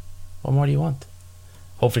 What more do you want?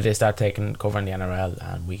 Hopefully they start covering the NRL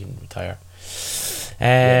and we can retire.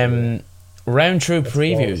 Round 2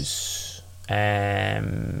 previews.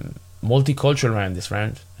 Multicultural round this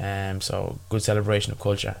round. So good celebration of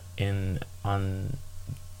culture on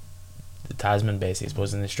the Tasman, basically, I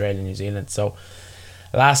suppose, in Australia and New Zealand. So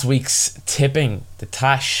last week's tipping, the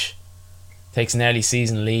Tash takes an early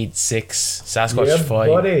season lead, 6, Sasquatch 5.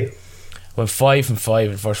 Buddy. Went 5 from 5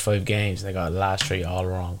 in the first 5 games, and they got the last 3 all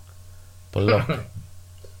wrong. But look,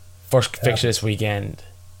 first fixture this weekend,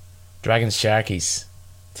 Dragons Sharkies.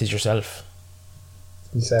 'Tis yourself.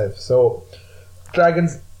 So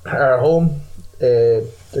Dragons are at home. They're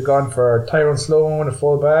gone for Tyrone Sloan at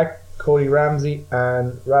full back, Cody Ramsey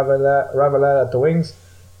and Ravella at the wings,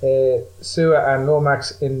 Sua and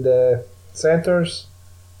Lomax in the centres,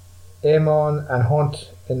 Amon and Hunt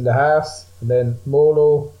in the halves, and then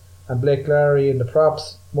Molo and Blake Larry in the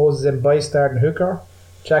props, Moses and Bystard and hooker,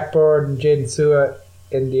 Jack Bird and Jaden Sua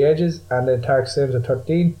in the edges, and then Tarek Sims at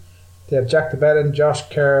 13. They have Jack DeBellin, Josh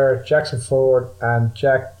Kerr, Jackson Ford and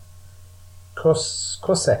Jack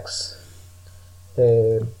Cussex.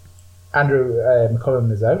 Andrew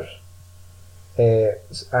McCullum is out.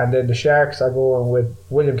 And then the Sharks are going with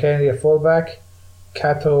William Kennedy at fullback,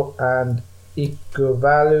 Kato and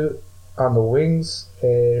Ikuvalu on the wings,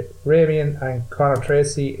 Ramian and Conor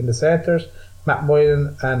Tracy in the centres, Matt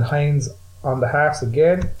Moylan and Hines on the halves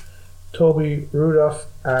again, Toby Rudolph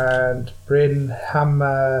and Braden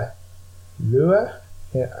Hamalua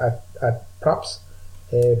at props,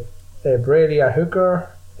 Brady at hooker,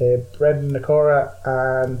 Brendan Nakora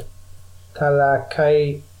and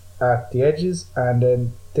Talakai at the edges, and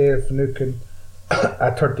then Dale Finucane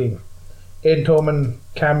at 13. Aidan Toman,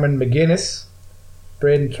 Cameron McGuinness,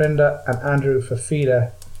 Braden Trinda and Andrew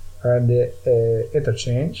Fafita are in the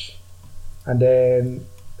interchange, and then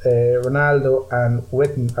Ronaldo and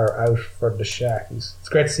Witten are out for the Sharkies. It's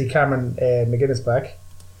great to see Cameron McGuinness back.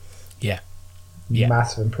 Yeah.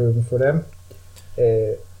 Massive improvement for them.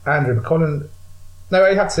 Andrew McCullen. Now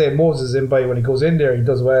I have to say Moses in by when he goes in there he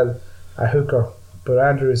does well at hooker, but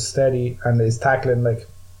Andrew is steady and is tackling like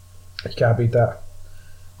you can't beat that.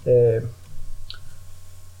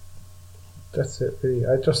 That's it really.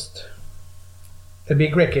 It'll be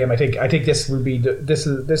a great game. I think this will be this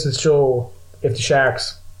will show if the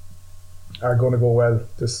Sharks are going to go well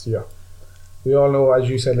this year. We all know, as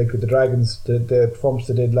you said, like with the Dragons, the performance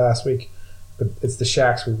they did last week, but it's the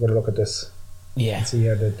Sharks we're going to look at this. Yeah, and see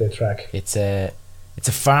how they track. It's a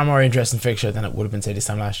far more interesting fixture than it would have been, say, this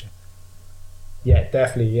time last year. Yeah,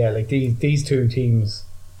 definitely. Yeah, like these two teams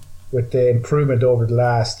with the improvement over the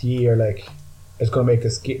last year, like it's going to make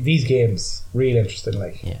these games real interesting.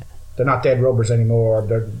 Like, yeah, they're not dead rubbers anymore.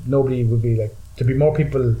 Nobody would be like to be more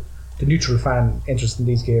people, the neutral fan, interested in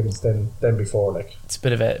these games than before. Like it's a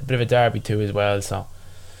bit of a derby too as well. So,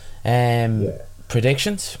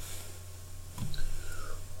 predictions.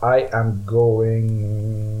 I am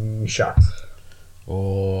going Sharks.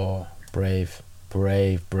 Oh, brave.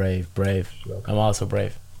 I'm also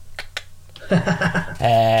brave.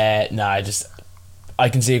 I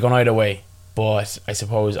can see it going either way, but I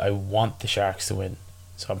suppose I want the Sharks to win,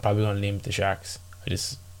 so I'm probably going to lean with the Sharks.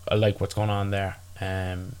 I like what's going on there.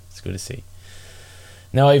 It's good to see.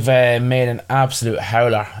 Now I've made an absolute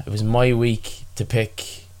howler. It was my week to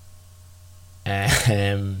pick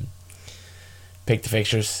the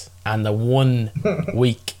fixtures, and the one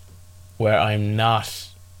week where I'm not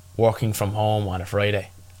working from home on a Friday,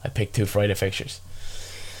 I picked 2 Friday fixtures.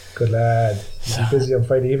 Good lad. You're busy on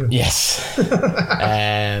Friday evening. Yes.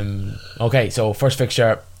 Okay, so first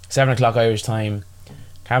fixture, 7 o'clock Irish time,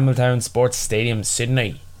 Campbelltown Sports Stadium,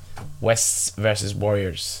 Sydney, Wests versus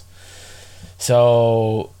Warriors.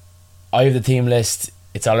 So I have the team list.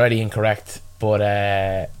 It's already incorrect,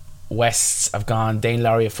 but Wests have gone Dane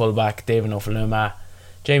Lowry at fullback, David Ofaluma,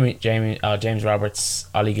 James Roberts,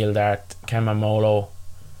 Ollie Gildart, Ken Mamolo,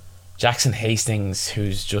 Jackson Hastings,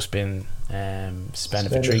 who's just been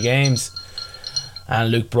suspended for 3 games,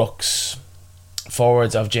 and Luke Brooks.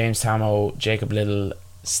 Forwards of James Tamo, Jacob Little,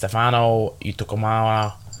 Stefano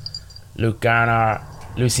Utokomawa, Luke Garner,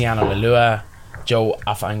 Luciano Lalua, Joe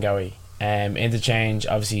Afangawi. Interchange,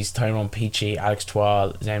 obviously, is Tyrone Peachy, Alex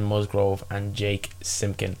Twall, Zen Musgrove, and Jake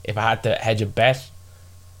Simpkin. If I had to hedge a bet,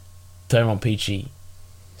 Tyrone Peachy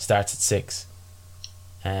starts at 6.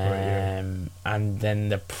 And then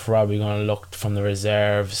they're probably going to look from the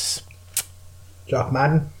reserves. Jock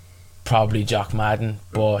Madden. Probably Jock Madden,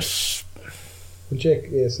 but Jake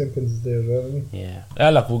Simpkins is there as well, isn't he? Yeah.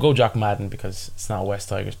 Look, we'll go Jock Madden because it's not a West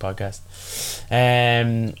Tigers podcast.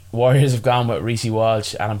 Warriors have gone with Reece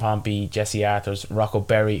Walsh, Adam Pompey, Jesse Arthurs, Rocco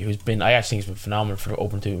Berry, who's been, I actually think he's been phenomenal for the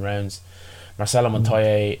open 2 rounds, Marcelo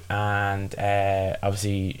Montoya, and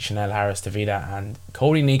obviously Chanel Harris Tavita, and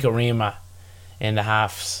Cody Nikorima in the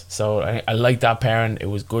halves. So I like that pairing. It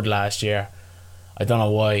was good last year. I don't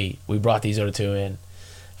know why we brought these other 2 in.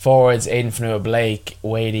 Forwards, Aidan Fanua Blake,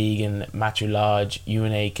 Wade Egan, Matthew Lodge,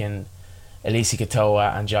 Ewan Aiken, Elise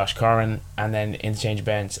Katoa, and Josh Curran. And then interchange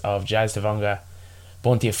bench of Jazz Tavunga,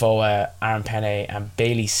 Bunty Afoa, Aaron Penne, and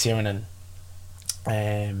Bailey Siranen.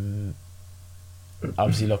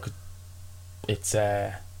 Obviously, look, it's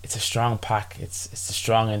a strong pack. It's a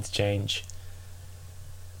strong interchange.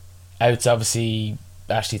 Out's obviously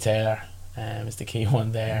Ashley Taylor is the key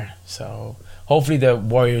one there. So hopefully the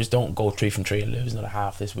Warriors don't go 3 from 3 and lose another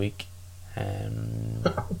half this week.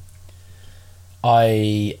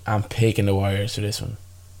 I am picking the Warriors for this one.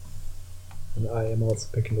 And I am also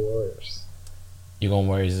picking the Warriors. You're going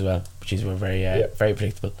Warriors as well, which is very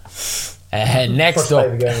predictable. Next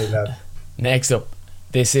up,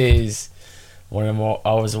 this is one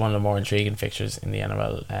of the more intriguing fixtures in the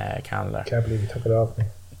NRL calendar. Can't believe you took it off me.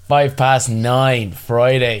 9:05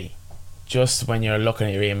 Friday, just when you're looking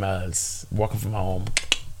at your emails, working from home.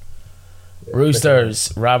 Roosters,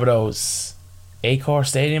 Rabbitohs, Accor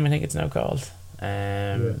Stadium, I think it's now called.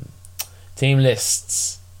 Team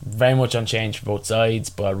lists. very much unchanged for both sides,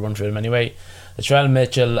 but I'll run through them anyway. Latrell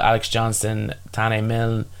Mitchell, Alex Johnston, Tane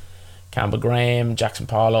Milne, Campbell Graham, Jackson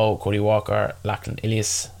Paulo, Cody Walker, Lachlan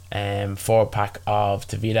Ilias, 4-pack of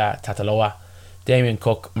Tavita Tataloa, Damien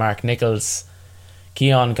Cook, Mark Nichols,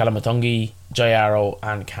 Keon Kalamatungi, Jai Arrow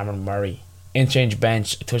and Cameron Murray. Interchange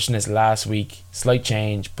bench, I touched on this last week, slight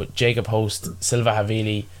change, but Jacob Host, Silva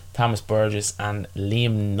Havili, Thomas Burgess and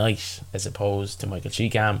Liam Knight as opposed to Michael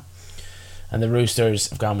Cheekham. And the Roosters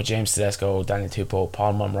have gone with James Tedesco, Daniel Tupou,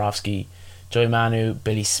 Paul Momorowski, Joey Manu,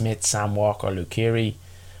 Billy Smith, Sam Walker, Luke Keary.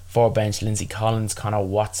 4 bench, Lindsay Collins, Connor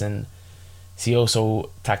Watson, Sioso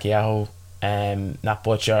Takiaho, Nat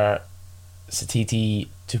Butcher, Satiti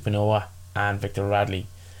Tupanoa and Victor Radley.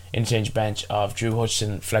 Interchange bench of Drew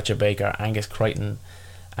Hutchison, Fletcher Baker, Angus Crichton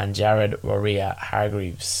and Jared Waria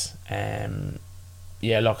Hargreaves.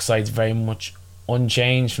 Look, side's very much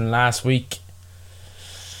unchanged from last week,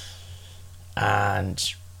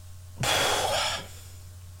 and I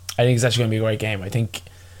think it's actually going to be a great game. I think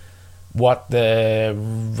what the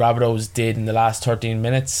Rabbitohs did in the last 13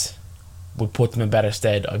 minutes would put them in better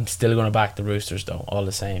stead. I'm still going to back the Roosters though, all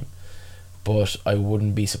the same, but I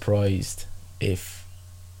wouldn't be surprised if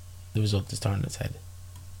the result is turning its head.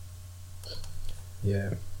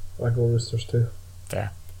 Yeah, I go Roosters too.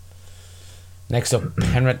 Fair. Next up,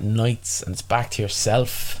 Penrith Knights, and it's back to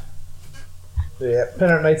yourself. Yeah,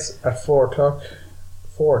 Penrith Knights at 4 o'clock.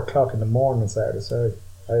 4 o'clock in the morning on Saturday, sorry,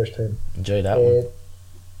 Irish time. Enjoy that one.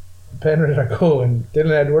 Penrith are going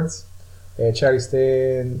Dylan Edwards, Charlie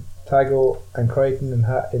Stain, Tago and Crichton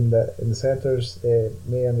in the centres,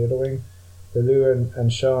 May on the other wing, Lelua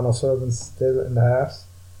and Sean O'Sullivan still in the halves,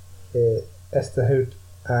 Estahout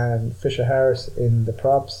and Fisher Harris in the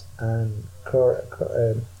props, and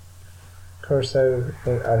Cursow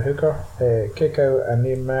at hooker, Kiko and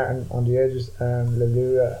Liam Martin on the edges, and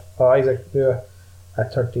Isaac Lua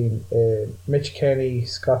at 13. Mitch Kenny,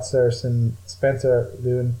 Scott Saracen, Spencer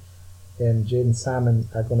Lewin and Jaden Salmon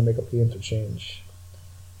are going to make up the interchange.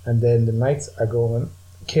 And then the Knights are going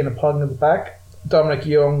Keenan Pugn at the back, Dominic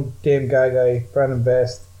Young, Dame Gagai, Brandon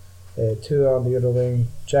Best, 2 on the other wing,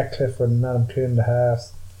 Jack Clifford and Adam Clune in the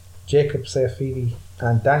halves, Jacob Saifidi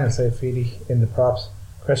and Daniel Saifidi in the props,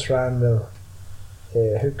 Chris Randall,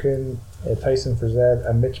 Hookin, Tyson Frizzell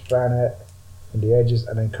and Mitch Barnett in the edges,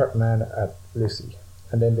 and then Kurt Mann at Lucy.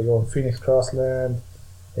 And then they go in Phoenix Crossland,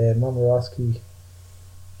 Momorowski,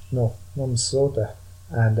 Sota,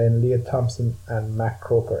 and then Leah Thompson and Matt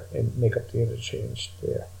Croker make up the interchange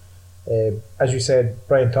there. As you said,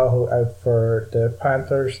 Brian Tahoe out for the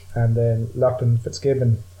Panthers, and then Lachlan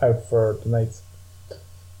Fitzgibbon out for the Knights.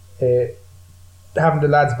 Having the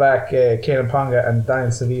lads back, Keenan Ponga and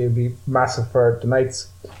Daniel Sevilla will be massive for the Knights,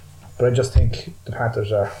 but I just think the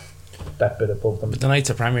Panthers are that bit above them. But the Knights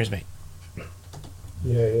are premiers, mate.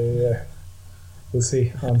 Yeah. We'll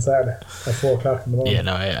see on Saturday at 4 o'clock in the morning. Yeah,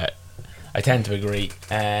 no, I tend to agree.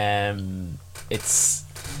 I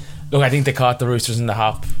think they caught the Roosters in the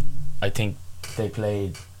hop. I think they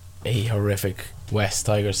played a horrific West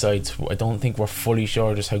Tigers side. I don't think we're fully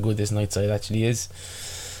sure just how good this Knight side actually is.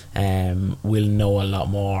 We'll know a lot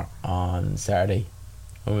more on Saturday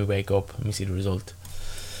when we wake up and we see the result,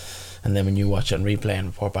 and then when you watch it on replay and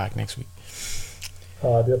report back next week.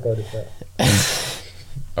 I'll be up out of that.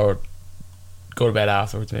 Or go to bed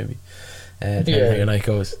afterwards, maybe. Depending how your night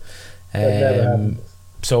goes.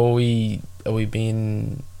 So are we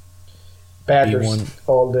being Badgers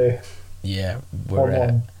all day? Yeah,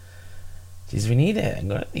 we're. Geez, I'm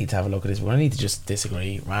gonna need to have a look at this. We're gonna need to just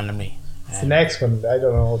disagree randomly. It's the next one. I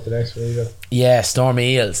don't know what the next one either. Yeah,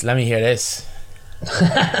 Stormy Eels. Let me hear this.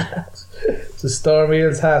 So Stormy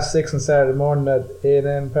Eels 6:30 on Saturday morning at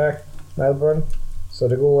A&M Park, Melbourne. So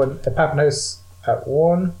they go in Pappenhouse at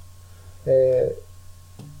 1.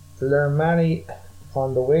 Lermani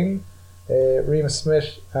on the wing, Remus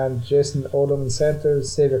Smith and Jason Odom in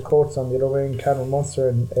centres, Xavier Coates on the other wing, Cameron Munster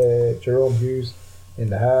and Jerome Hughes in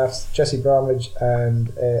the halves, Jesse Bromwich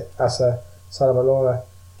and Asa Salamalona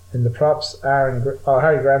in the props, Harry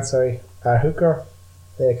Grant at hooker,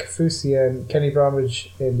 Kafusi and Kenny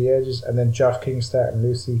Bromwich in the edges, and then Josh King starting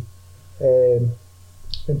Lucy.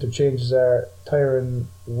 Interchanges are Tyron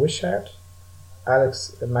Wishart,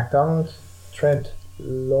 Alex MacDonald, Trent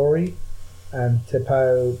Laurie and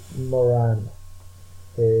Tepau Moran.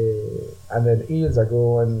 And then Eels are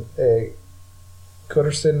going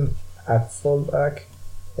Cutterson at fullback,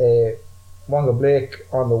 Wonga Blake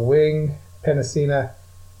on the wing, Penasina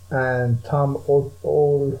and Tom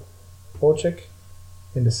Olchik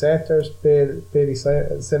in the centres, Bailey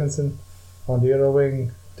Simonson on the other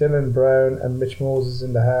wing, Dylan Brown and Mitch Moses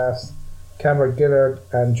in the halves, Cameron Gillard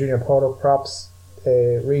and Junior Paulo props,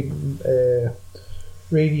 Reedy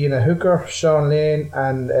in a hooker, Sean Lane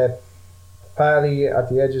and Pally at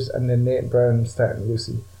the edges, and then Nathan Brown starting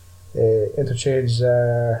Lucy. Interchange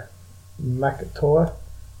McAtoa,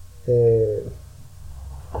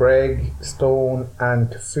 Greg, Stone and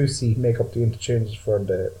Kafusi make up the interchanges for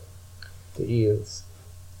the Eels.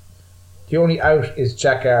 The only out is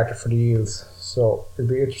Jack Arter for the Eels, so it'll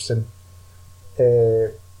be interesting.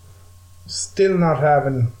 Still not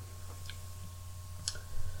having...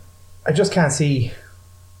 I just can't see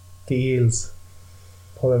the Eels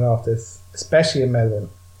pulling off this, especially in Melbourne.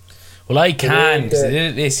 Well, I can, because I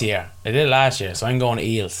did it this year. I did it last year, so I'm going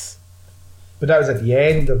Eels. But that was at the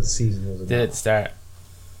end of the season, wasn't it? Did it at the start.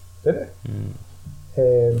 Did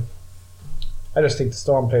it? I just think the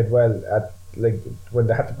Storm played well at, like, when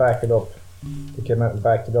they had to back it up. They came out and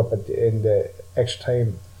backed it up in the extra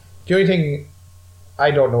time. The only thing, I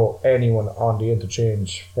don't know anyone on the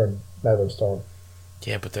interchange for Melbourne Storm.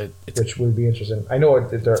 Yeah, but which will be interesting. I know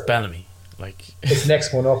it's Bellamy. Like, it's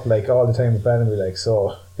next one up, like, all the time with Bellamy, like,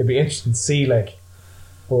 so it'd be interesting to see, like.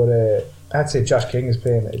 But I'd say Josh King is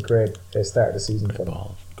playing a great start of the season for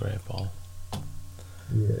them. Great ball.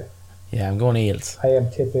 Yeah, I'm going Eels. I am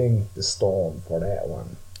tipping the Storm for that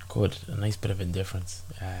one. Good, a nice bit of indifference.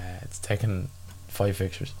 It's taken 5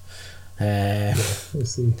 fixtures. We'll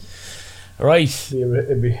see. Right,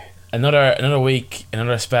 it'd be another week,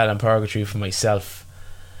 another spell in purgatory for myself.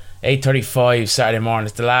 8:35 Saturday morning.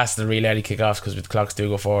 It's the last of the real early kickoffs because the clocks do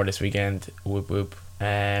go forward this weekend. Whoop whoop.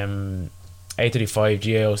 8:35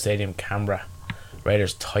 GAO Stadium, Canberra.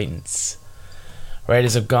 Raiders Titans.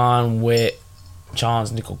 Raiders have gone with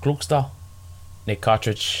Johns Nickel Gluckster, Nick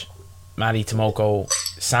Cottridge, Matty Tomoko,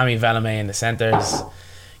 Sammy Velame in the centres.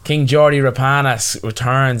 King Jordy Rapanas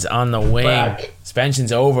returns on the wing. Back.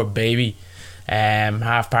 Suspension's over, baby.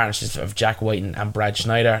 Half partnerships of Jack Whiten and Brad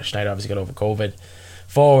Schneider. Schneider obviously got over COVID.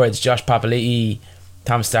 Forwards Josh Papali'i,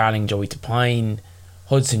 Tom Starling, Joey Tapine,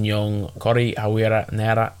 Hudson Young, Corey Hawira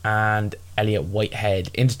Nera and Elliot Whitehead.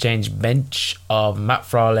 Interchange bench of Matt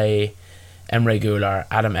Frawley, Emre Gular,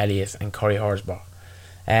 Adam Elliott and Corey Horsburgh.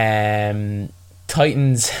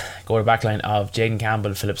 Titans go to backline of Jaden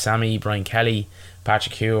Campbell, Philip Sammy, Brian Kelly,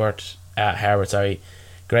 Patrick Herbert,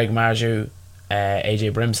 Greg Marju,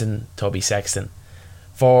 AJ Brimson, Toby Sexton.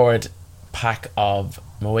 Forward pack of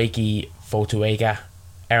Moeki Fotuega,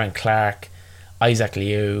 Aaron Clark, Isaac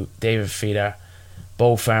Liu, David Feeder,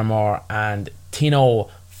 Bo Fermor and Tino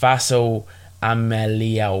Faso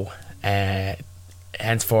Amelio,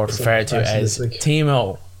 henceforth referred to as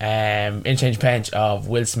Timo. Interchange bench of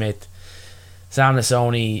Will Smith, Sam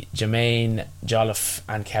Nasoni, Jermaine Jolliffe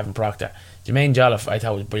and Kevin Proctor. Jermaine Jolliffe I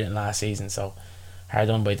thought was brilliant last season, so hard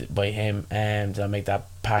done by him to make that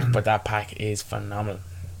pack, but that pack is phenomenal.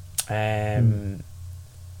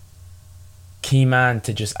 Key man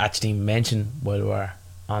to just actually mention while we're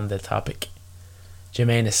on the topic,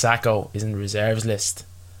 Jermaine Asako is in the reserves list,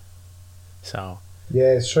 so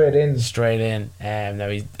yeah, straight in. Now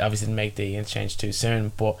he obviously didn't make the interchange too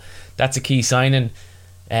soon, but that's a key signing.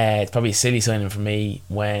 It's probably a silly signing for me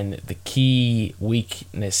when the key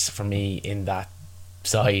weakness for me in that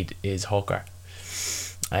side is hooker.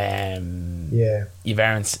 You've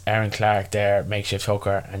Aaron Clark there, makeshift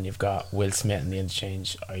hooker, and you've got Will Smith in the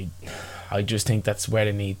interchange. I just think that's where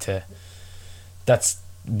they need to. That's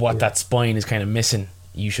what that spine is kind of missing.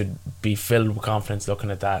 You should be filled with confidence looking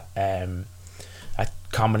at that. A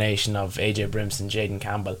combination of AJ Brimson, Jaden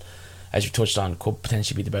Campbell, as you touched on, could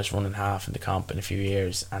potentially be the best running half in the comp in a few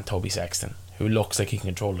years, and Toby Sexton, who looks like he can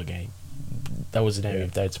control the game. That was an area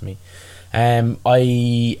of doubt to me.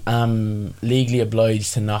 I am legally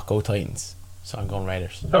obliged to not go Titans, so I'm going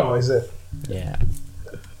Raiders. Oh, is it? Yeah.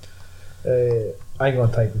 I'm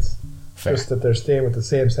going Titans. Fair. Just that they're staying with the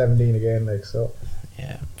same 17 again, like, so.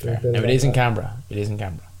 Yeah, fair. Now it is in Canberra.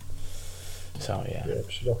 So yeah. Yeah,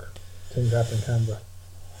 look, things happen in Canberra.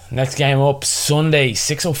 Next game up Sunday,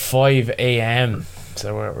 6:05 a.m.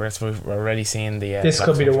 So we're already seeing the. This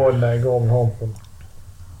could be the one that I'm going home from.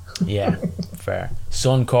 Yeah, fair.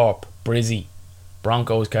 Suncorp, Brizzy,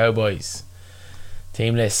 Broncos, Cowboys.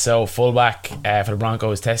 Team list. So fullback for the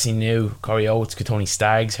Broncos: Tessie New, Corey Oates, Tony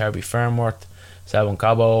Staggs, Herbie Fernworth, Selvin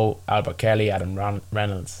Cabo, Albert Kelly, Adam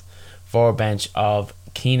Reynolds. Forward bench of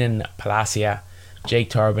Keenan Palacia, Jake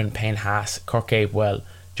Turbin, Payne Haas, Kirk Capewell,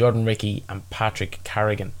 Jordan Rickey and Patrick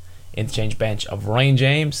Carrigan. Interchange bench of Ryan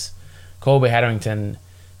James, Kobe Hetherington,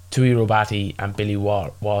 Tui Robati and Billy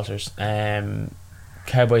Walters.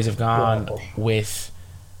 Cowboys have gone with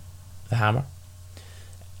the Hammer,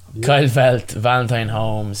 Kyle Velt, Valentine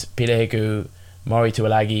Holmes, Peter Hiku, Maury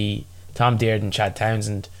Tuolagi, Tom Dearden, Chad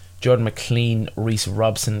Townsend, Jordan McLean, Reese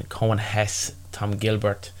Robson, Cohen Hess, Tom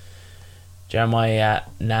Gilbert, Jeremiah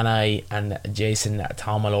Nanai and Jason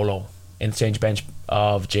Tamalolo. Interchange bench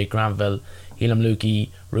of Jake Granville, Elam Lukey,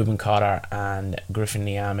 Ruben Cotter and Griffin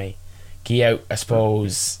Niami. Key out, I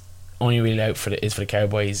suppose, only really out for the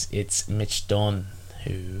Cowboys. It's Mitch Dunn,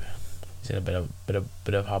 who is in a bit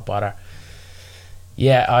of hot water.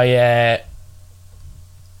 Yeah,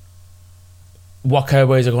 what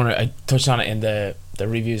Cowboys are going to... I touched on it in the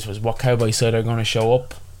reviews, was what Cowboys side are going to show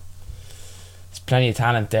up. There's plenty of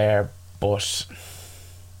talent there, but...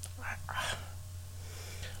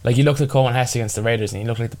 Like, you looked at Cohen Hess against the Raiders, and he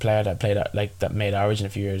looked like the player that played that made Origin a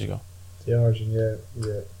few years ago. The Origin, yeah.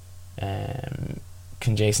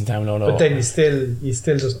 Can Jason Tamalolo... But then you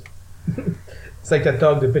still just... It's like that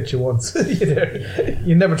dog that bit you once.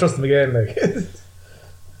 You never trust him again, like.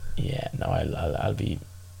 Yeah, no, I'll be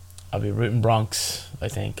rooting Bronx. I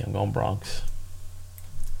think I'm going Bronx.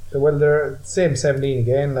 Well, they're same 17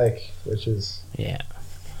 again, like, which is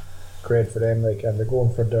great for them, like, and they're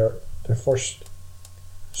going for their first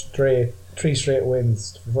three straight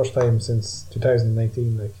wins for the first time since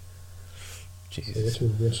 2019, like. Jesus. So which will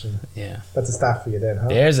be interesting. Yeah, that's a stat for you then, huh?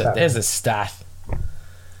 There's a stat.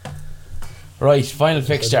 Right, final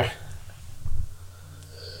fixture.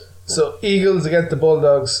 So Eagles against the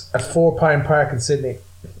Bulldogs at 4 Pine Park in Sydney.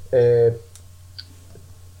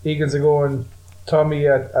 Eagles are going Tommy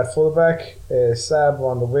at fullback, Sab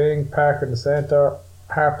on the wing, Parker in the centre,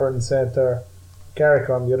 Harper in the centre, Garrick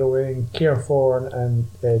on the other wing, Kieran Foran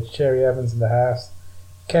and Cherry Evans in the halves,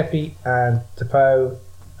 Kepi and Tapau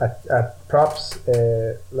at props,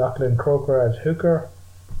 Lachlan Croker at hooker,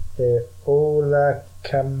 Ola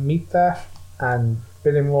Kamita and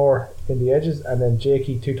Billy Moore in the edges, and then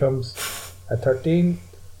Jakey Two Thumbs at 13,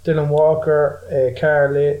 Dylan Walker,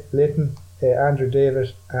 Carl Layton, Andrew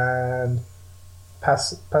David and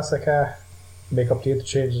Pasaka make up the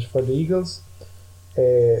interchanges for the Eagles.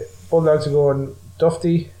 Bulldogs are going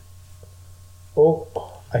Dufty.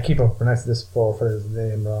 I keep on pronouncing this poor for his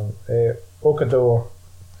name wrong. Okador.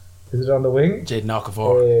 Is it on the wing? Jade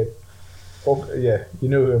Okafor. Yeah, you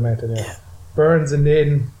knew who I meant anyway. Yeah. Burns and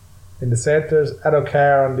Naden in the centres,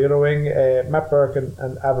 Adokar on the other wing, Matt Birkin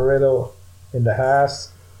and Avarillo in the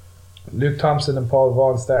halves, Luke Thompson and Paul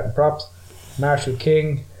Vaughan starting props, Marshall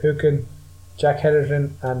King, Hooken, Jack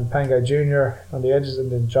Heatherton and Pangai Jr. on the edges,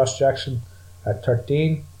 and then Josh Jackson at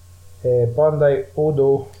 13, Bondi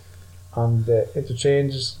Odo on the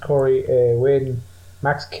interchanges, Corey Wynn,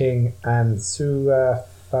 Max King and Sua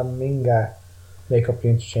Faminga make up the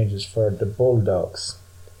interchanges for the Bulldogs.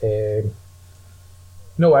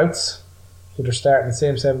 No outs, so they're starting the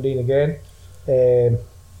same 17 again.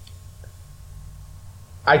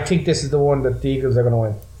 I think this is the one that the Eagles are going to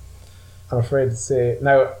win. I'm afraid to say.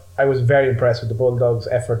 Now, I was very impressed with the Bulldogs'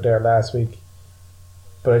 effort there last week,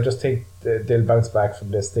 but I just think they'll bounce back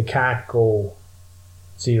from this. They can't go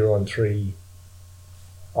 0-3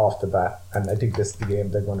 off the bat, and I think this is the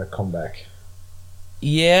game they're going to come back.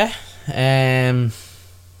 Yeah,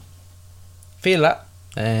 feel that.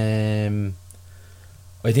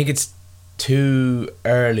 I think it's too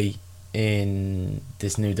early in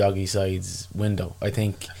this new doggy sides window. I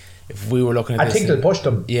think if we were looking at this, I think they'll push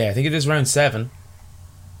them. Yeah, I think it is round 7.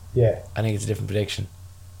 Yeah, I think it's a different prediction.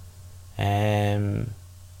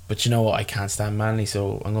 But you know what? I can't stand Manly,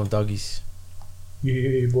 so I'm going doggies.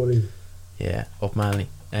 Yeah, buddy. Yeah, up Manly.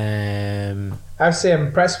 I have to say I'm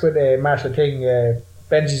impressed with Marshall King,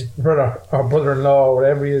 Benji's brother or brother-in-law or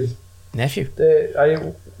whatever he is. Nephew. I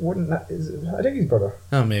think he's brother.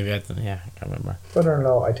 Oh, maybe I don't. Yeah, I can't remember.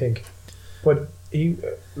 Brother-in-law, I think. But he,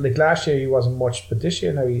 like last year, he wasn't much, but this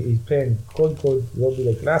year now he's playing good rugby.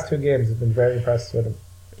 Like the last 2 games, I've been very impressed with him.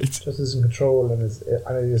 It's just his control and his,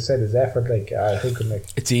 and as you said, his effort. Like I think, like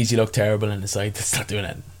it's easy to look terrible in the side that's not doing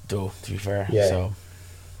it. Though, to be fair, yeah. So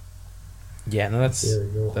yeah, no, that's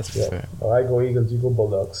fair. Oh, I go Eagles, you go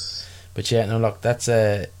Bulldogs. But yeah, no, look, that's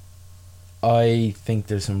I think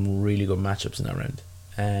there's some really good matchups in that round.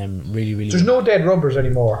 Really. There's no dead rubbers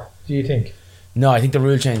anymore. Do you think? No, I think the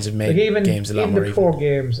rule change have made like games a lot more even. Poor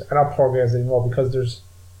games are not poor games anymore because there's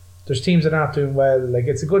teams that are not doing well. Like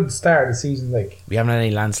it's a good start of the season. Like we haven't had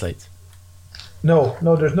any landslides. No,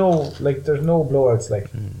 there's no blowouts like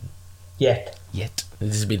yet.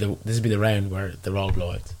 This will be the round where they're all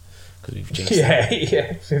blowouts because we've jinxed. Yeah,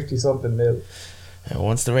 50-something 0.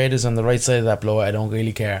 Once the Raiders on the right side of that blowout, I don't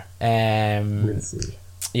really care. We'll see.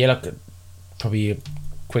 Yeah, look, probably a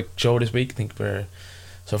quick show this week. I think we're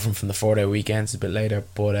suffering from the 4-day weekends a bit later,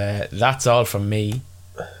 but that's all from me.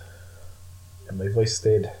 And my voice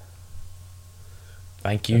stayed.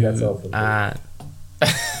 Thank you. And that's all from me.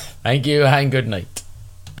 Thank you and good night.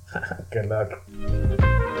 Good luck.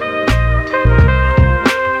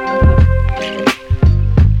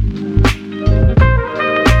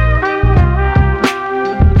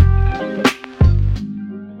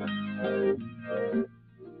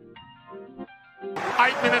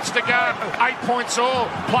 8 minutes to go. 8 points all.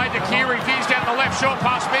 Played to Keary. Veers down the left, short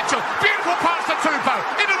past Mitchell. Beautiful pass to Tupou.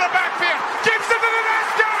 Into the backfield. Gibson to the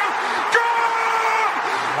next goal. Gone!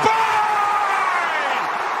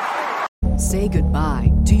 Bye! Say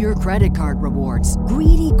goodbye to your credit card rewards.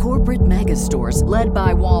 Greedy corporate mega stores, led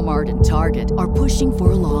by Walmart and Target, are pushing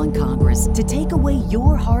for a law in Congress to take away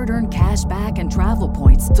your hard-earned cash back and travel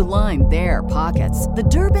points to line their pockets. The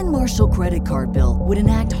Durbin-Marshall credit card bill would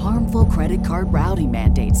enact harmful credit card routing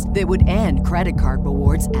mandates that would end credit card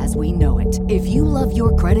rewards as we know it. If you love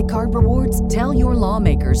your credit card rewards, tell your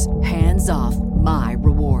lawmakers, hands off my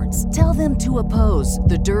rewards. Tell them to oppose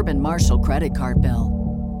the Durbin-Marshall credit card bill.